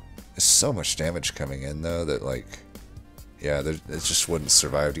 There's so much damage coming in, though, that, like, yeah, it just wouldn't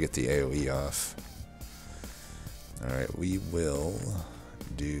survive to get the AoE off. Alright, we will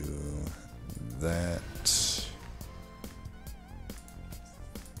do that.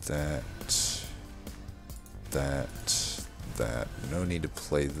 That. No need to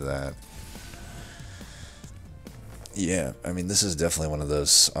play that. Yeah, I mean, this is definitely one of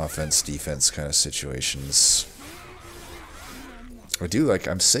those offense-defense kind of situations.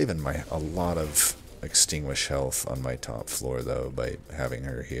 I'm saving a lot of extinguish health on my top floor, though, by having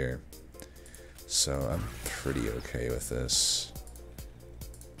her here. So I'm pretty okay with this.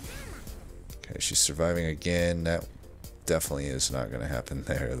 Okay, she's surviving again. That definitely is not going to happen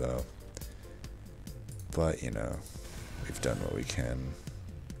there, though. But, you know, we've done what we can.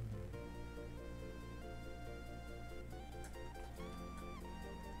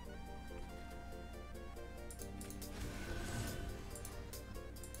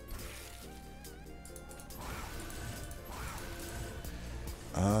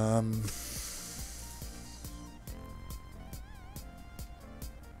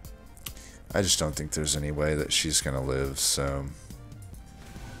 I just don't think there's any way that she's gonna live, so...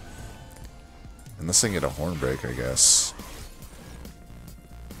 Unless I can get a horn break, I guess.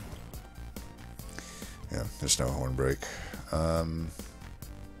 Yeah, there's no horn break. We'll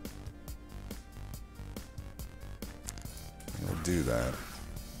do that.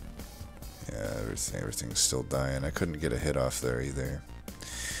 Yeah, everything's still dying. I couldn't get a hit off there either.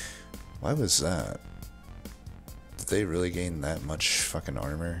 Why was that? Did they really gain that much fucking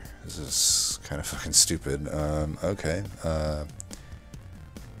armor? This is kind of fucking stupid. Okay.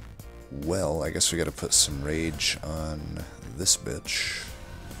 Well, I guess we gotta put some rage on this bitch.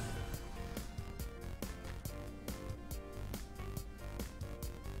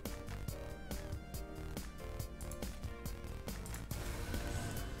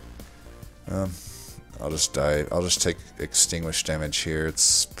 I'll just die. I'll just take extinguish damage here.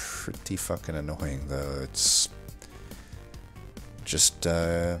 It's pretty fucking annoying, though. It's just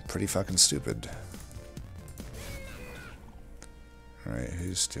pretty fucking stupid. Alright,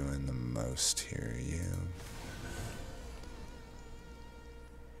 who's doing the most here? You.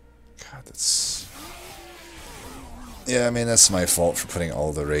 God, that's... Yeah, I mean, that's my fault for putting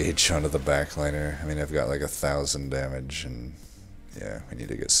all the rage onto the backliner. I mean, I've got like 1,000 damage, and yeah, we need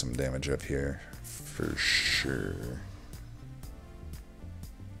to get some damage up here for sure.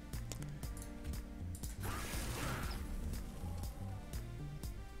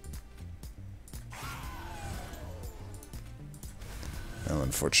 Well,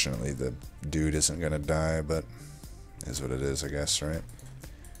 unfortunately, the dude isn't gonna die, but is what it is, I guess, right?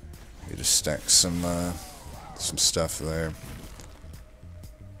 You just stack some stuff there.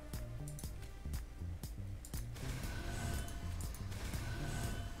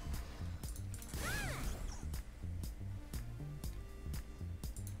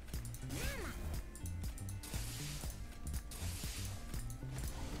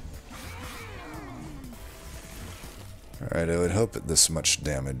 Alright, I would hope at this much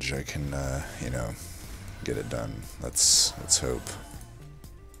damage I can, you know, get it done. Let's hope.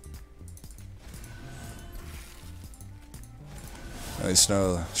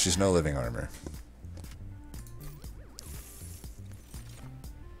 She's no living armor.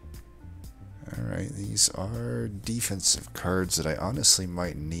 Alright, these are defensive cards that I honestly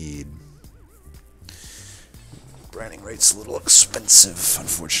might need. Branding rate's a little expensive,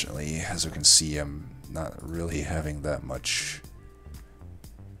 unfortunately. As you can see, I'm not really having that much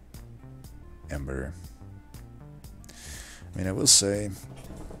Ember. I mean, I will say,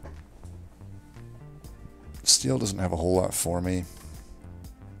 Steel doesn't have a whole lot for me.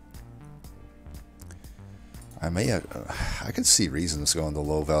 I could see reasons going to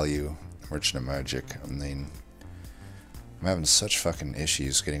low value Merchant of Magic. I mean, I'm having such fucking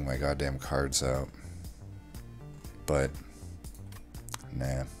issues getting my goddamn cards out. But,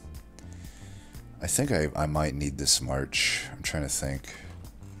 nah. I think I might need this March. I'm trying to think.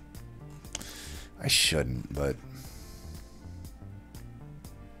 I shouldn't, but...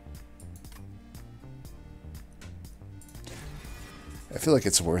 I feel like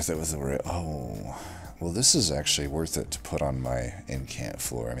it's worth it with the... Oh... Well, this is actually worth it to put on my incant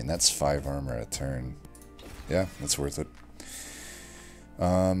floor. I mean, that's 5 armor a turn. Yeah, that's worth it.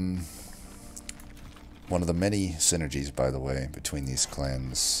 One of the many synergies, by the way, between these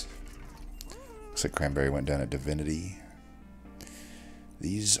clans. Looks like Cranberry went down at Divinity.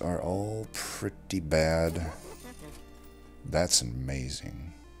 These are all pretty bad. That's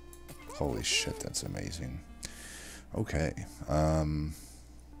amazing. Holy shit, that's amazing. Okay,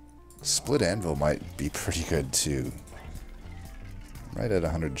 Split Anvil might be pretty good too. Right at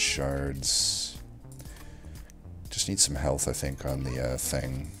 100 shards. Just need some health, I think, on the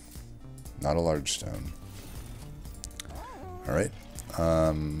thing. Not a large stone. Alright.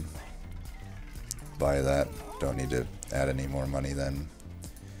 Buy that. Don't need to add any more money then.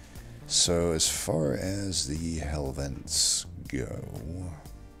 So as far as the hell vents go...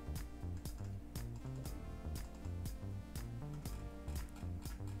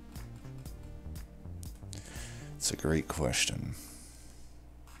 It's a great question.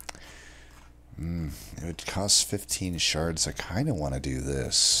 It would cost 15 shards. I kind of want to do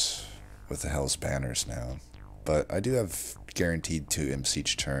this with the Hell's Banners now. But I do have guaranteed 2 imps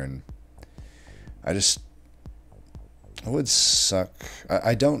each turn. It would suck.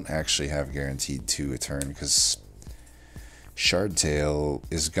 I don't actually have guaranteed 2 a turn because Shardtail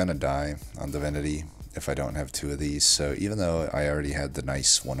is gonna die on Divinity if I don't have 2 of these. So even though I already had the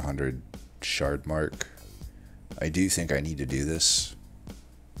nice 100 shard mark, I do think I need to do this.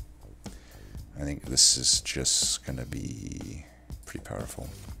 I think this is just going to be pretty powerful.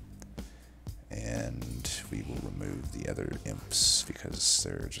 And we will remove the other imps because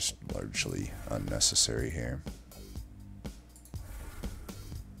they're just largely unnecessary here.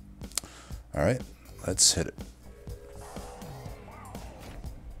 Alright, let's hit it.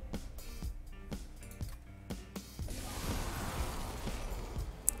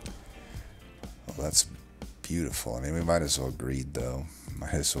 Well, that's beautiful. I mean, we might as well greed, though.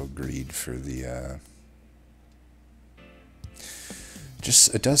 Might as well greed for the,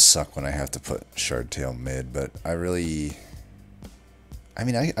 it does suck when I have to put Shardtail mid, but I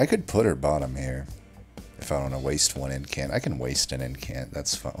mean, I could put her bottom here. If I don't want to waste one incant. I can waste an incant.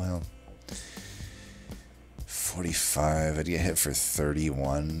 That's fine. Well, 45. I'd get hit for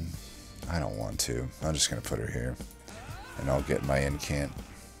 31. I don't want to. I'm just going to put her here. And I'll get my incant.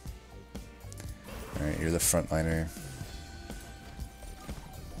 Alright, you're the frontliner.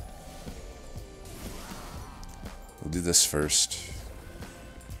 We'll do this first.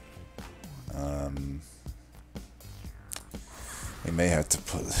 We may have to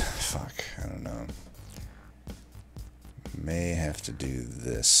put... Fuck, I don't know. May have to do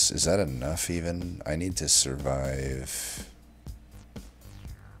this. Is that enough even? I need to survive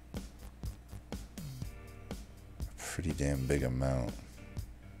a pretty damn big amount.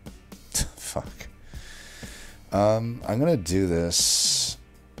 Fuck. I'm gonna do this.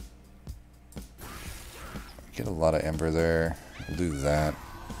 Get a lot of ember there. We'll do that.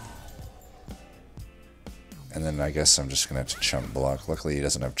 And then I guess I'm just gonna have to chump block. Luckily he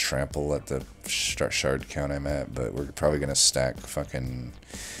doesn't have trample at the shard count I'm at, but we're probably gonna stack fucking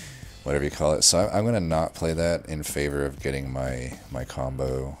whatever you call it. So I'm gonna not play that in favor of getting my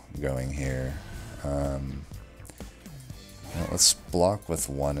combo going here. Well, let's block with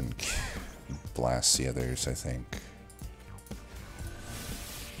one and blast the others, I think.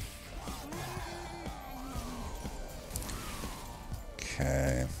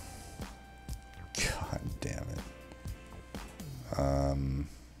 Okay. God damn it.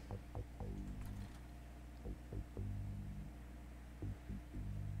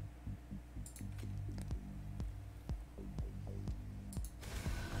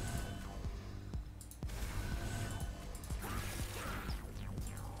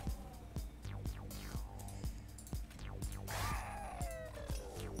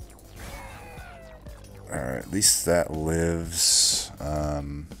 Alright, at least that lives.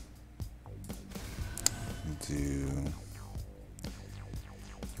 Do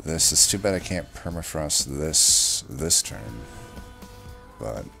this. It's too bad I can't permafrost this turn.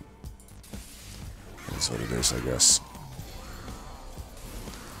 But that's what it is, I guess.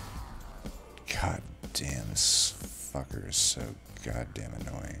 God damn, this fucker is so goddamn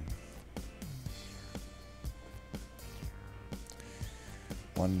annoying.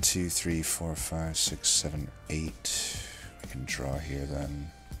 1, 2, 3, 4, 5, 6, 7, 8. We can draw here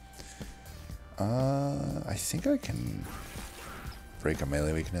then. I think I can break a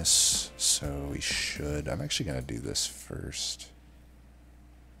melee weakness, so we should. I'm actually gonna do this first.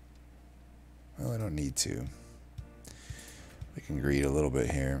 Well, I don't need to. We can greed a little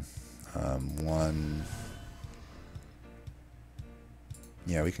bit here. 1.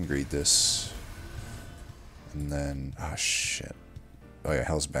 Yeah, we can greed this. And then, oh shit. Oh yeah,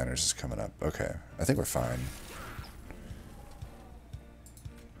 Hell's Banners is coming up. Okay, I think we're fine.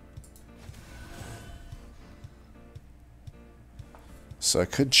 So I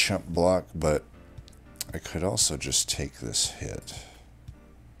could chump block, but I could also just take this hit.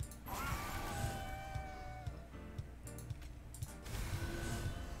 I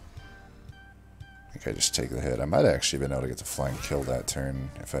think I just take the hit. I might have actually been able to get the flying kill that turn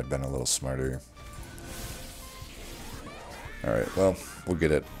if I'd been a little smarter. Alright, well, we'll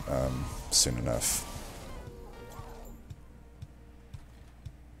get it soon enough.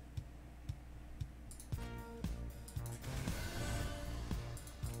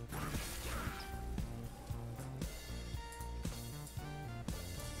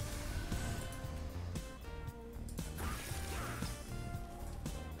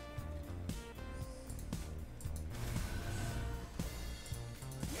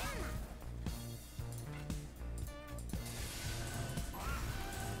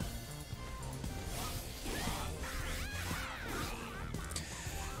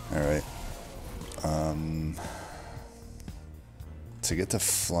 Alright. To get the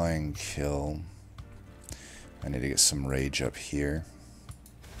flying kill, I need to get some rage up here.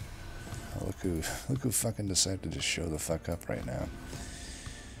 Oh, look who fucking decided to just show the fuck up right now.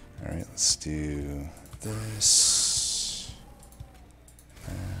 Alright, let's do this.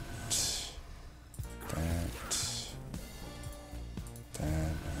 That.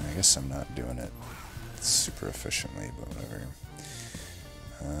 I guess I'm not doing it super efficiently, but whatever.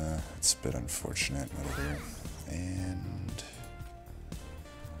 It's a bit unfortunate, whatever. And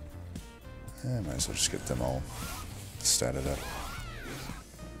I might as well just get them all statted up.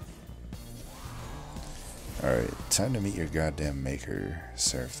 Alright, time to meet your goddamn maker,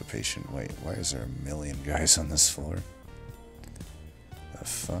 Seraph the Patient. Wait, why is there a million guys on this floor? The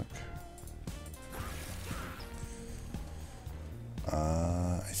fuck?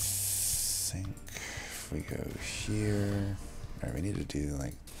 I think if we go here... Alright, we need to do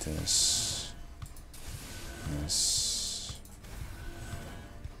like this. This.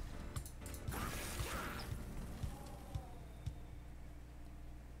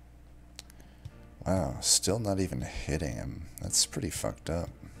 Wow, still not even hitting him. That's pretty fucked up.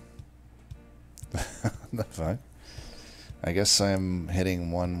 What the fuck? I guess I'm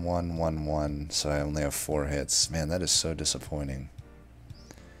hitting 1, 1, 1, 1, so I only have 4 hits. Man, that is so disappointing.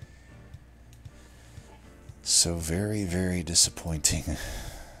 So very, very disappointing.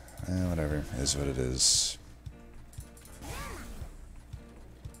 Whatever, is what it is.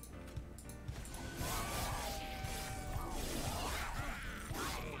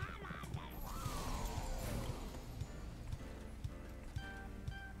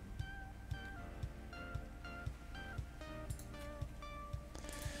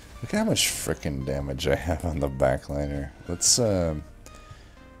 Look how much frickin' damage I have on the backliner. Let's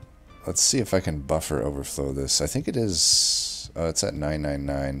see if I can buffer overflow this. I think it is... Oh, it's at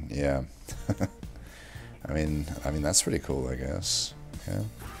 999. Yeah. I mean that's pretty cool, I guess. Yeah.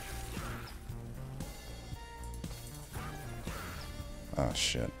 Oh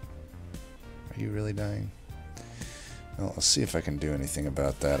shit. Are you really dying? Well, let's see if I can do anything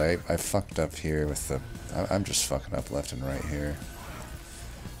about that. I fucked up here with the... I'm just fucking up left and right here.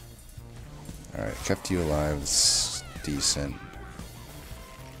 Alright, kept you alive. It's decent.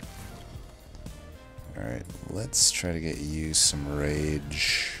 Alright, let's try to get you some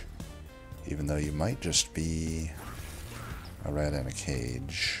rage. Even though you might just be a rat in a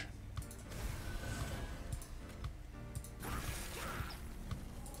cage.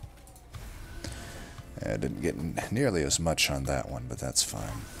 I didn't get nearly as much on that one, but that's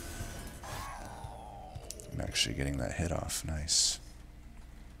fine. I'm actually getting that hit off. Nice.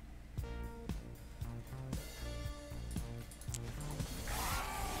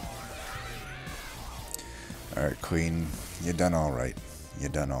 Alright, Queen, you done alright. You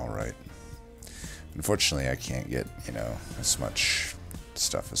done alright. Unfortunately, I can't get, you know, as much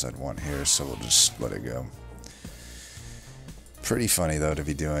stuff as I'd want here, so we'll just let it go. Pretty funny, though, to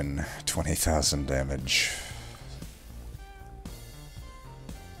be doing 20,000 damage.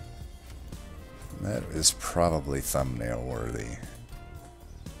 That is probably thumbnail worthy.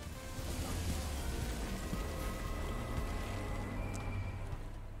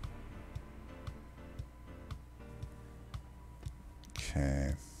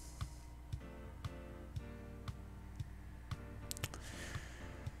 Okay.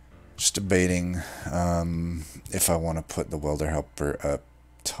 Just debating if I want to put the welder helper up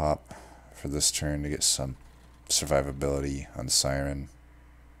top for this turn to get some survivability on Siren.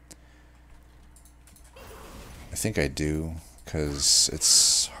 I think I do, because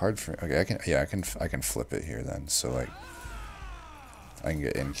it's hard for. Okay, I can flip it here then. So like, I can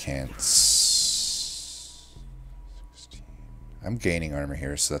get incants. 16. I'm gaining armor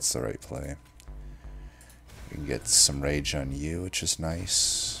here, so that's the right play. We can get some rage on you, which is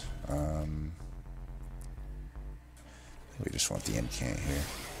nice. We just want the incant here.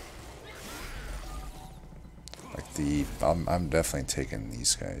 Like I'm definitely taking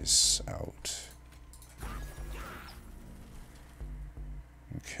these guys out.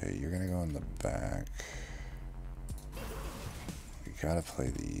 Okay, you're gonna go in the back. We gotta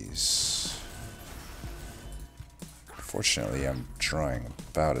play these. Fortunately, I'm drawing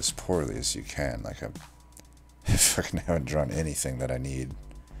about as poorly as you can. Like I fucking haven't drawn anything that I need.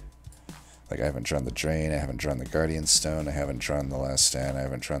 Like I haven't drawn the Drain, I haven't drawn the Guardian Stone, I haven't drawn the Last Stand, I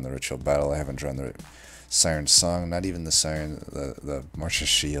haven't drawn the Ritual Battle, I haven't drawn the Siren Song, not even the Siren, the March of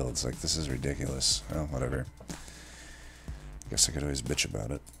Shields. Like this is ridiculous. Oh, whatever. Guess I could always bitch about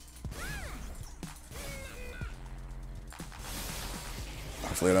it.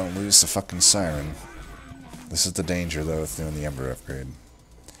 Hopefully I don't lose the fucking Siren. This is the danger though with doing the Ember upgrade.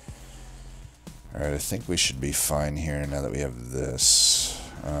 Alright, I think we should be fine here now that we have this.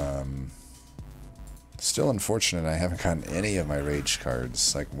 Still unfortunate I haven't gotten any of my rage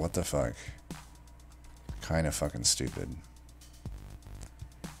cards. Like, what the fuck? Kinda fucking stupid.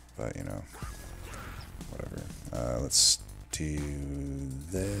 But, you know. Whatever. Let's do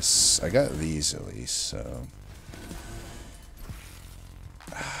this. I got these at least, so.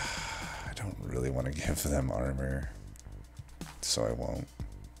 I don't really want to give them armor. So I won't.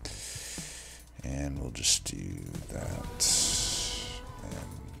 And we'll just do that.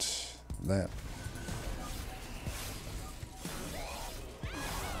 And that.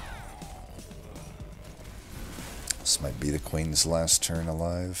 This might be the Queen's last turn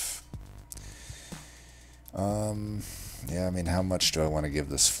alive. Yeah, I mean, how much do I want to give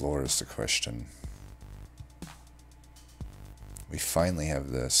this floor is the question. We finally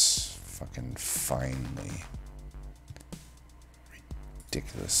have this. Fucking finally.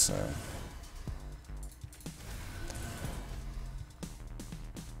 Ridiculous,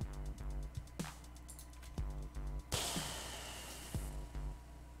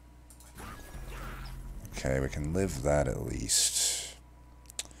 Okay, we can live that at least.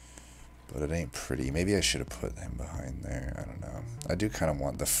 But it ain't pretty. Maybe I should have put him behind there. I don't know. I do kind of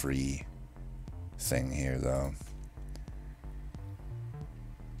want the free thing here, though.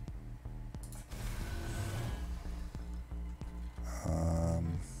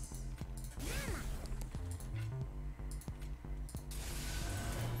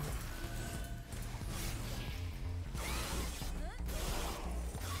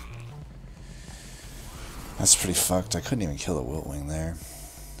 That's pretty fucked. I couldn't even kill a Wiltwing there.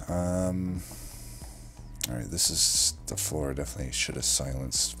 Alright, this is the floor I definitely should have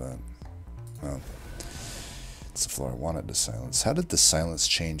silenced, but, well, it's the floor I wanted to silence. How did the silence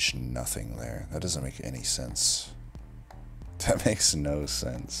change nothing there? That doesn't make any sense. That makes no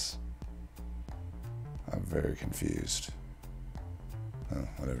sense. I'm very confused. Oh,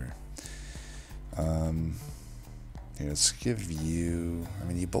 whatever. Here, let's give you... I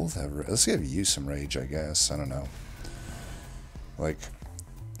mean, you both have... Let's give you some rage, I guess. I don't know. Like,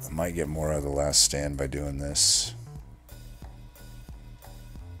 I might get more out of the Last Stand by doing this.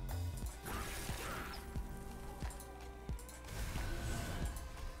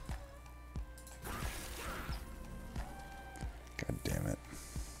 God damn it.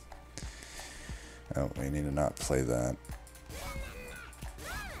 Oh, we need to not play that.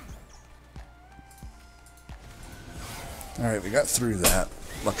 Alright, we got through that.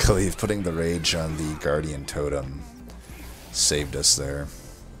 Luckily, putting the rage on the Guardian Totem saved us there.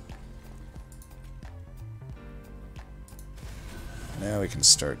 Now we can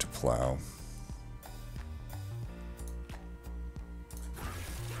start to plow.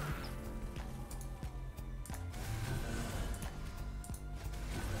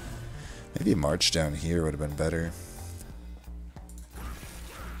 Maybe March down here would have been better.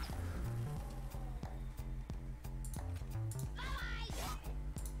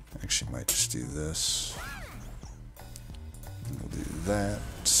 Actually, might just do this. We'll do that.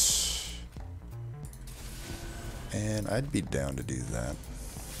 And I'd be down to do that.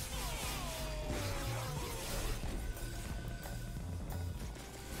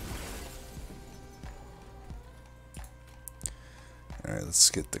 Alright, let's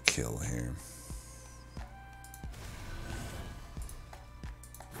get the kill here.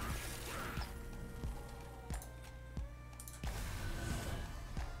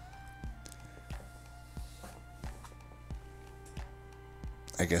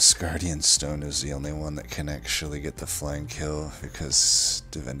 I guess Guardian Stone is the only one that can actually get the flying kill because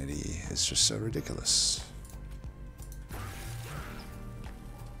Divinity is just so ridiculous.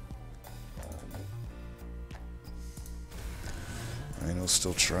 I mean, we'll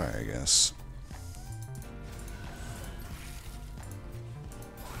still try, I guess.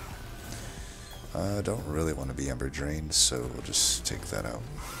 I don't really want to be Ember Drained, so we'll just take that out.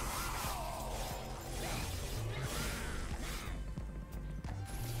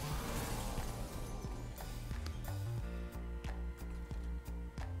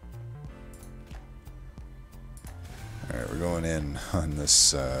 Alright, we're going in on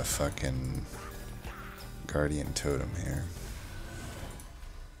this fucking Guardian Totem here.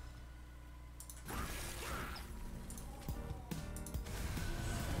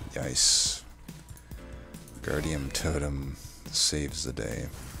 Yikes. Guardian Totem saves the day.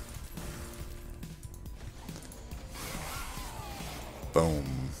 Boom.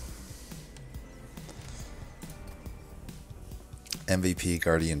 MVP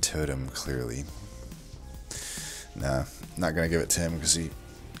Guardian Totem, clearly. Nah, not gonna give it to him because he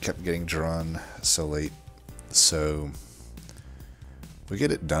kept getting drawn so late. So we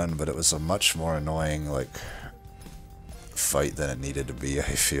get it done, but it was a much more annoying fight than it needed to be, I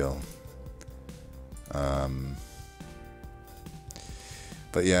feel.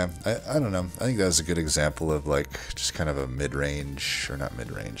 But yeah, I don't know. I think that was a good example of just kind of a mid-range, or not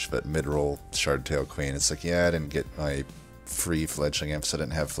mid-range, but mid-roll Shardtail Queen. It's like, yeah, I didn't get my free Fledgling Imps, I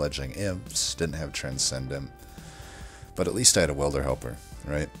didn't have Fledgling Imps, didn't have Transcendent, but at least I had a Welder Helper,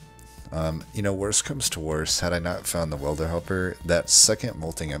 right? You know, worst comes to worst, had I not found the Welder Helper, that second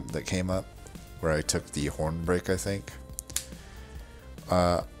Molting Imp that came up, where I took the Hornbreak, I think,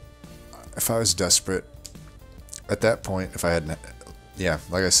 if I was desperate, at that point, if I hadn't, yeah,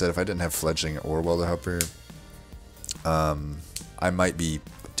 like I said, if I didn't have Fledgling or Welder Helper, I might be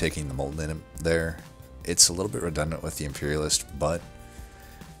taking the Molten Imp there. It's a little bit redundant with the Imperialist, but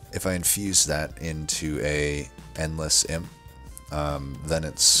if I infuse that into a Endless Imp, then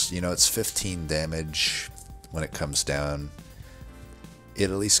it's, you know, it's 15 damage when it comes down. It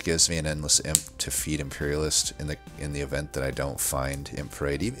at least gives me an Endless Imp to feed Imperialist in the event that I don't find Imp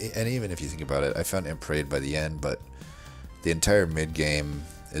Parade. And even if you think about it, I found Imp Parade by the end, but the entire mid game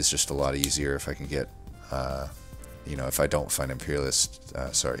is just a lot easier if I can get, you know, if I don't find Imperialist,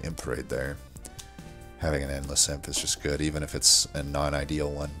 Imp Parade there. Having an Endless Imp is just good, even if it's a non-ideal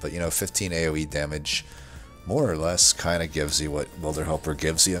one. But, you know, 15 AoE damage, more or less, kind of gives you what Welder Helper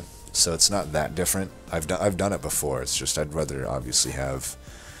gives you. So it's not that different. I've done it before. It's just I'd rather obviously have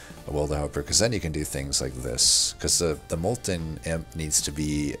a Welder Helper, because then you can do things like this. Because the Molten Imp needs to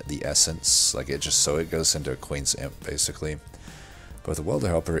be the essence, like it just so it goes into a Queen's Imp basically. But with the Welder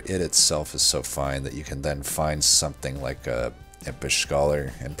Helper, it itself is so fine that you can then find something like a Impish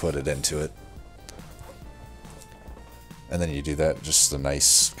Scholar and put it into it. And then you do that, just the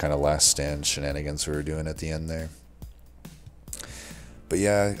nice kind of last stand shenanigans we were doing at the end there. But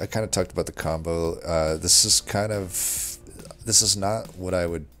yeah, I kind of talked about the combo. This is not what I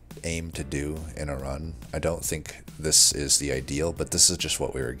would aim to do in a run. I don't think this is the ideal, but this is just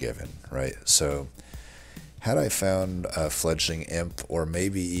what we were given, right? So had I found a Fledgling Imp, or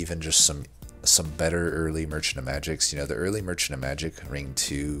maybe even just some better early Merchant of Magics, you know, the early Merchant of Magic, Ring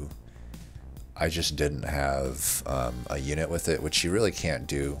 2, I just didn't have a unit with it, which you really can't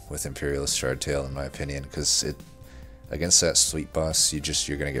do with Imperialist Shardtail, in my opinion, because against that Sweet Boss,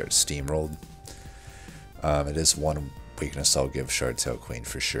 you're gonna get steamrolled. It is one weakness I'll give Shardtail Queen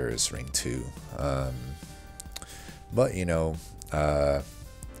for sure, is Ring 2. But you know, as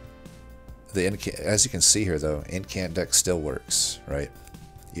you can see here though, Incant deck still works, right?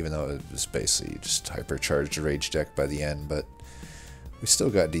 Even though it was basically just hypercharged Rage deck by the end, but we still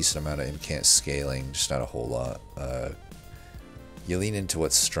got a decent amount of Incant scaling, just not a whole lot. You lean into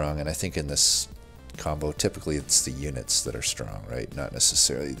what's strong, and I think in this combo, typically it's the units that are strong, right? Not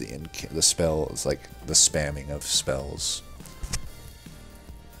necessarily the spells, like the spamming of spells.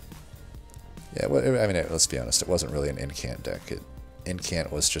 Yeah, well, I mean, let's be honest, it wasn't really an incant deck.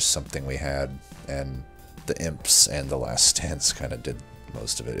 Incant was just something we had, and the imps and the last stance kind of did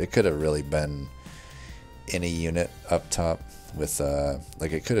most of it. It could have really been any unit up top with,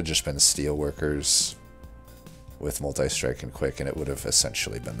 like, it could have just been steelworkers with multi-strike and quick, and it would have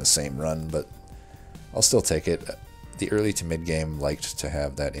essentially been the same run, but I'll still take it. The early to mid game liked to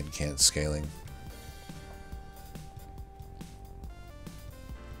have that incant scaling.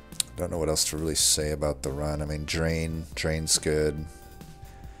 Don't know what else to really say about the run. I mean, Drain's good.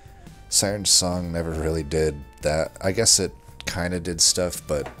 Siren's Song never really did that. I guess it kind of did stuff,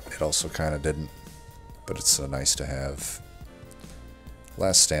 but it also kind of didn't. But it's so nice to have.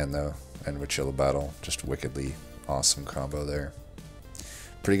 Last Stand, though, and Witchilla Battle, just wickedly awesome combo there.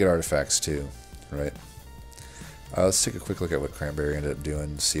 Pretty good artifacts, too, right? Let's take a quick look at what Cranberry ended up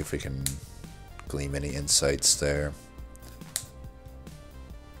doing, see if we can glean any insights there.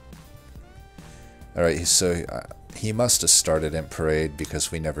 Alright, so he must have started Imp Parade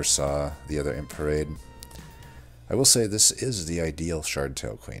because we never saw the other Imp Parade. I will say this is the ideal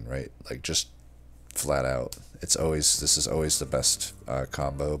Shardtail Queen, right? Like, just flat out. This is always the best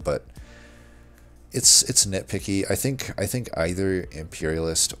combo, but it's nitpicky. I think either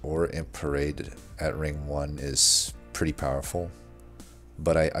Imperialist or Imp Parade at Ring 1 is pretty powerful,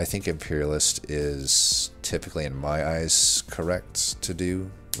 but I think Imperialist is typically, in my eyes, correct to do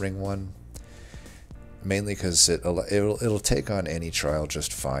Ring 1. Mainly because it'll take on any trial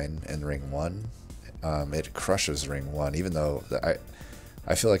just fine in Ring 1. It crushes Ring 1, even though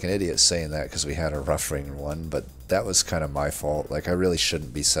I feel like an idiot saying that because we had a rough Ring 1, but that was kind of my fault. Like, I really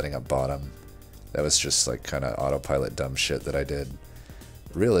shouldn't be setting up bottom. That was just like kind of autopilot dumb shit that I did.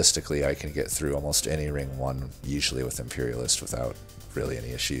 Realistically, I can get through almost any Ring 1, usually with Imperialist, without really any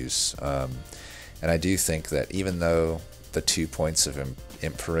issues. And I do think that even though the 2 points of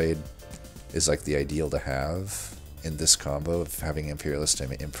Imp Parade is like the ideal to have in this combo of having Imperialist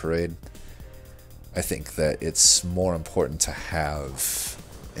and Imp Parade, I think that it's more important to have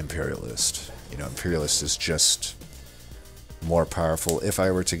Imperialist. You know, Imperialist is just more powerful. If I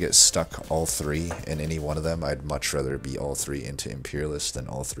were to get stuck all three in any one of them, I'd much rather be all three into Imperialist than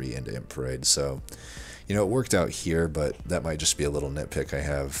all three into Imp Parade. So, you know, it worked out here, but that might just be a little nitpick I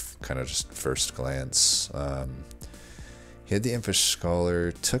have kind of just first glance. He had the Impish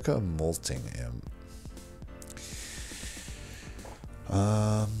Scholar, took a Molting Imp.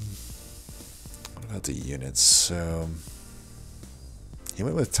 What about the units? So he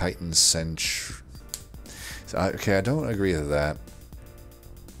went with Titan Sentry. Okay, I don't agree with that,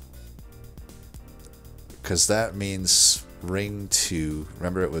 because that means Ring 2.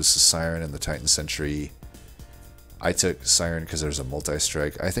 Remember, it was the Siren and the Titan Sentry. I took Siren because there's a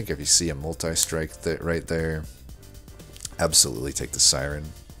multi-strike. I think if you see a multi-strike right there, absolutely take the Siren.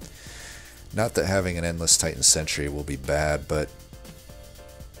 Not that having an endless Titan Sentry will be bad, but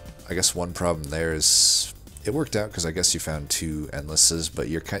I guess one problem there is it worked out because I guess you found 2 endlesses, but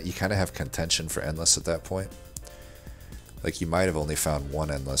you kind of have contention for endless at that point. Like, you might have only found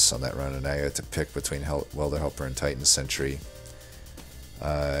 1 endless on that run, and now you have to pick between Welder Helper and Titan Sentry.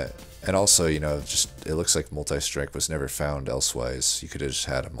 And also, you know, just it looks like multi-strike was never found elsewise. You could have just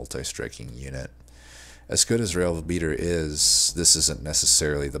had a multi-striking unit. As good as Rail Beater is, this isn't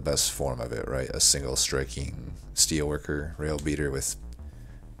necessarily the best form of it, right? A single striking Steelworker Rail Beater with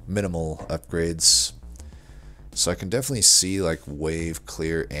minimal upgrades. So I can definitely see like Wave,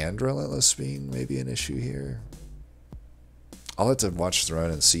 Clear, and Relentless being maybe an issue here. I'll have to watch the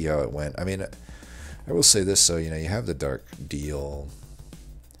run and see how it went. I mean, I will say this though, you know, you have the Dark Deal,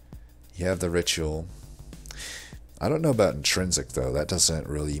 you have the Ritual. I don't know about Intrinsic though. That doesn't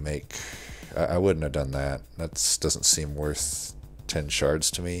really make... I wouldn't have done that. That doesn't seem worth 10 shards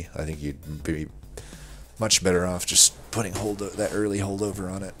to me. I think you'd be much better off just putting that early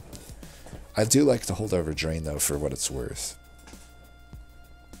holdover on it. I do like the holdover Drain though, for what it's worth.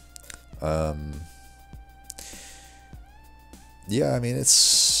 Yeah, I mean, it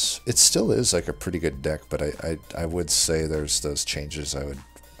still is like a pretty good deck, but I would say there's those changes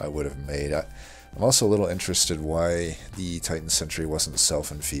I would have made. I'm also a little interested why the Titan Sentry wasn't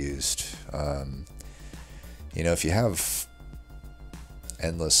self-infused. You know, if you have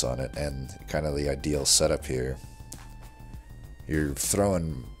Endless on it and kind of the ideal setup here, you're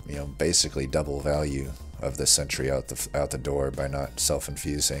throwing, you know, basically double value of the Sentry out the door by not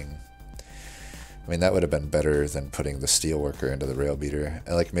self-infusing. I mean, that would have been better than putting the Steelworker into the Rail Beater.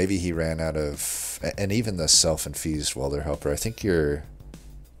 And like, maybe he ran out of... And even the self-infused Welder Helper, I think you're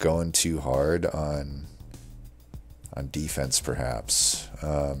going too hard on defense, perhaps,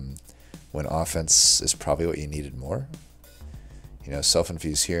 when offense is probably what you needed more. You know,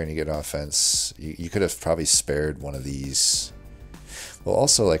 self-infuse here and you get offense. You could have probably spared one of these. Well,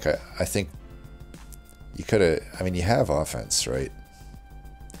 also, like, I think you could have... I mean, you have offense, right?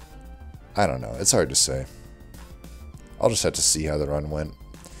 I don't know. It's hard to say. I'll just have to see how the run went.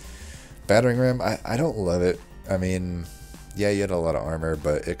 Battering Ram, I don't love it. I mean, yeah, you had a lot of armor,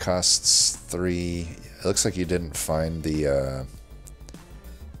 but it costs 3. It looks like you didn't find the...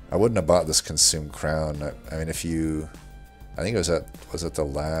 I wouldn't have bought this Consumed Crown. I mean, if you... I think it was at the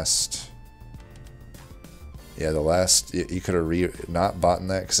last... Yeah, the last... You could have not bought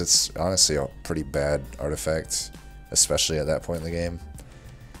that, because it's honestly a pretty bad artifact, especially at that point in the game.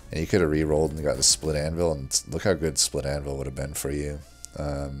 And you could have re-rolled and got the Split Anvil, and look how good Split Anvil would have been for you.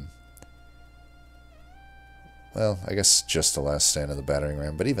 Well, I guess just the last stand of the Battering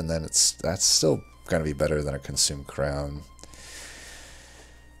Ram, but even then, that's still going to be better than a Consumed Crown.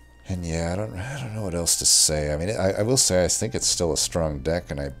 And yeah, I don't know what else to say. I mean, I will say I think it's still a strong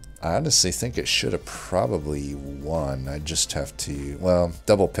deck, and I honestly think it should have probably won. I just have to... Well,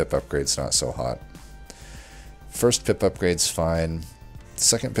 double pip upgrade's not so hot. First pip upgrade's fine.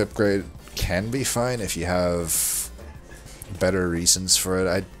 Second pip grade can be fine if you have better reasons for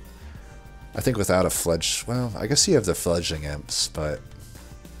it. I think without a fledge... Well, I guess you have the fledgling imps, but...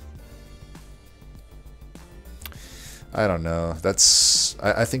 I don't know. That's...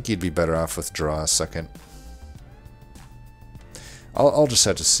 I think you'd be better off with draw a second. I'll just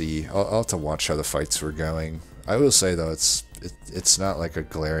have to see. I'll have to watch how the fights were going. I will say, though, it's not like a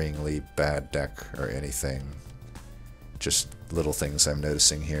glaringly bad deck or anything. Just little things I'm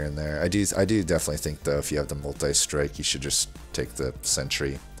noticing here and there. I do definitely think, though, if you have the multi-strike, you should just take the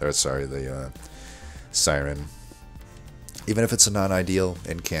Sentry. Or, sorry, the Siren. Even if it's a non-ideal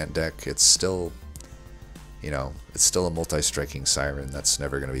incant deck, it's still... You know, it's still a multi-striking Siren. That's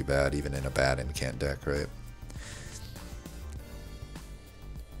never going to be bad, even in a bad incant deck, right?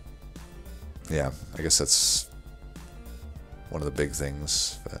 Yeah, I guess that's one of the big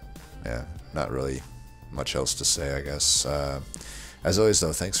things. But yeah, not really much else to say, I guess. As always,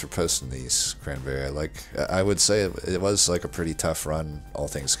 though, thanks for posting these, Cranberry. I would say it was like a pretty tough run, all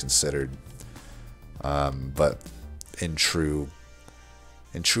things considered. But in true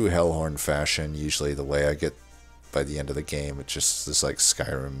Hellhorn fashion, usually the way I get by the end of the game, it's just this like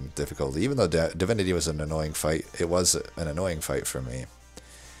Skyrim difficulty. Even though Divinity was an annoying fight, it was an annoying fight for me.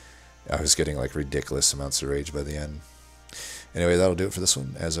 I was getting like ridiculous amounts of rage by the end. Anyway, that'll do it for this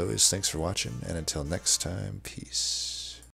one. As always, thanks for watching, and until next time, peace.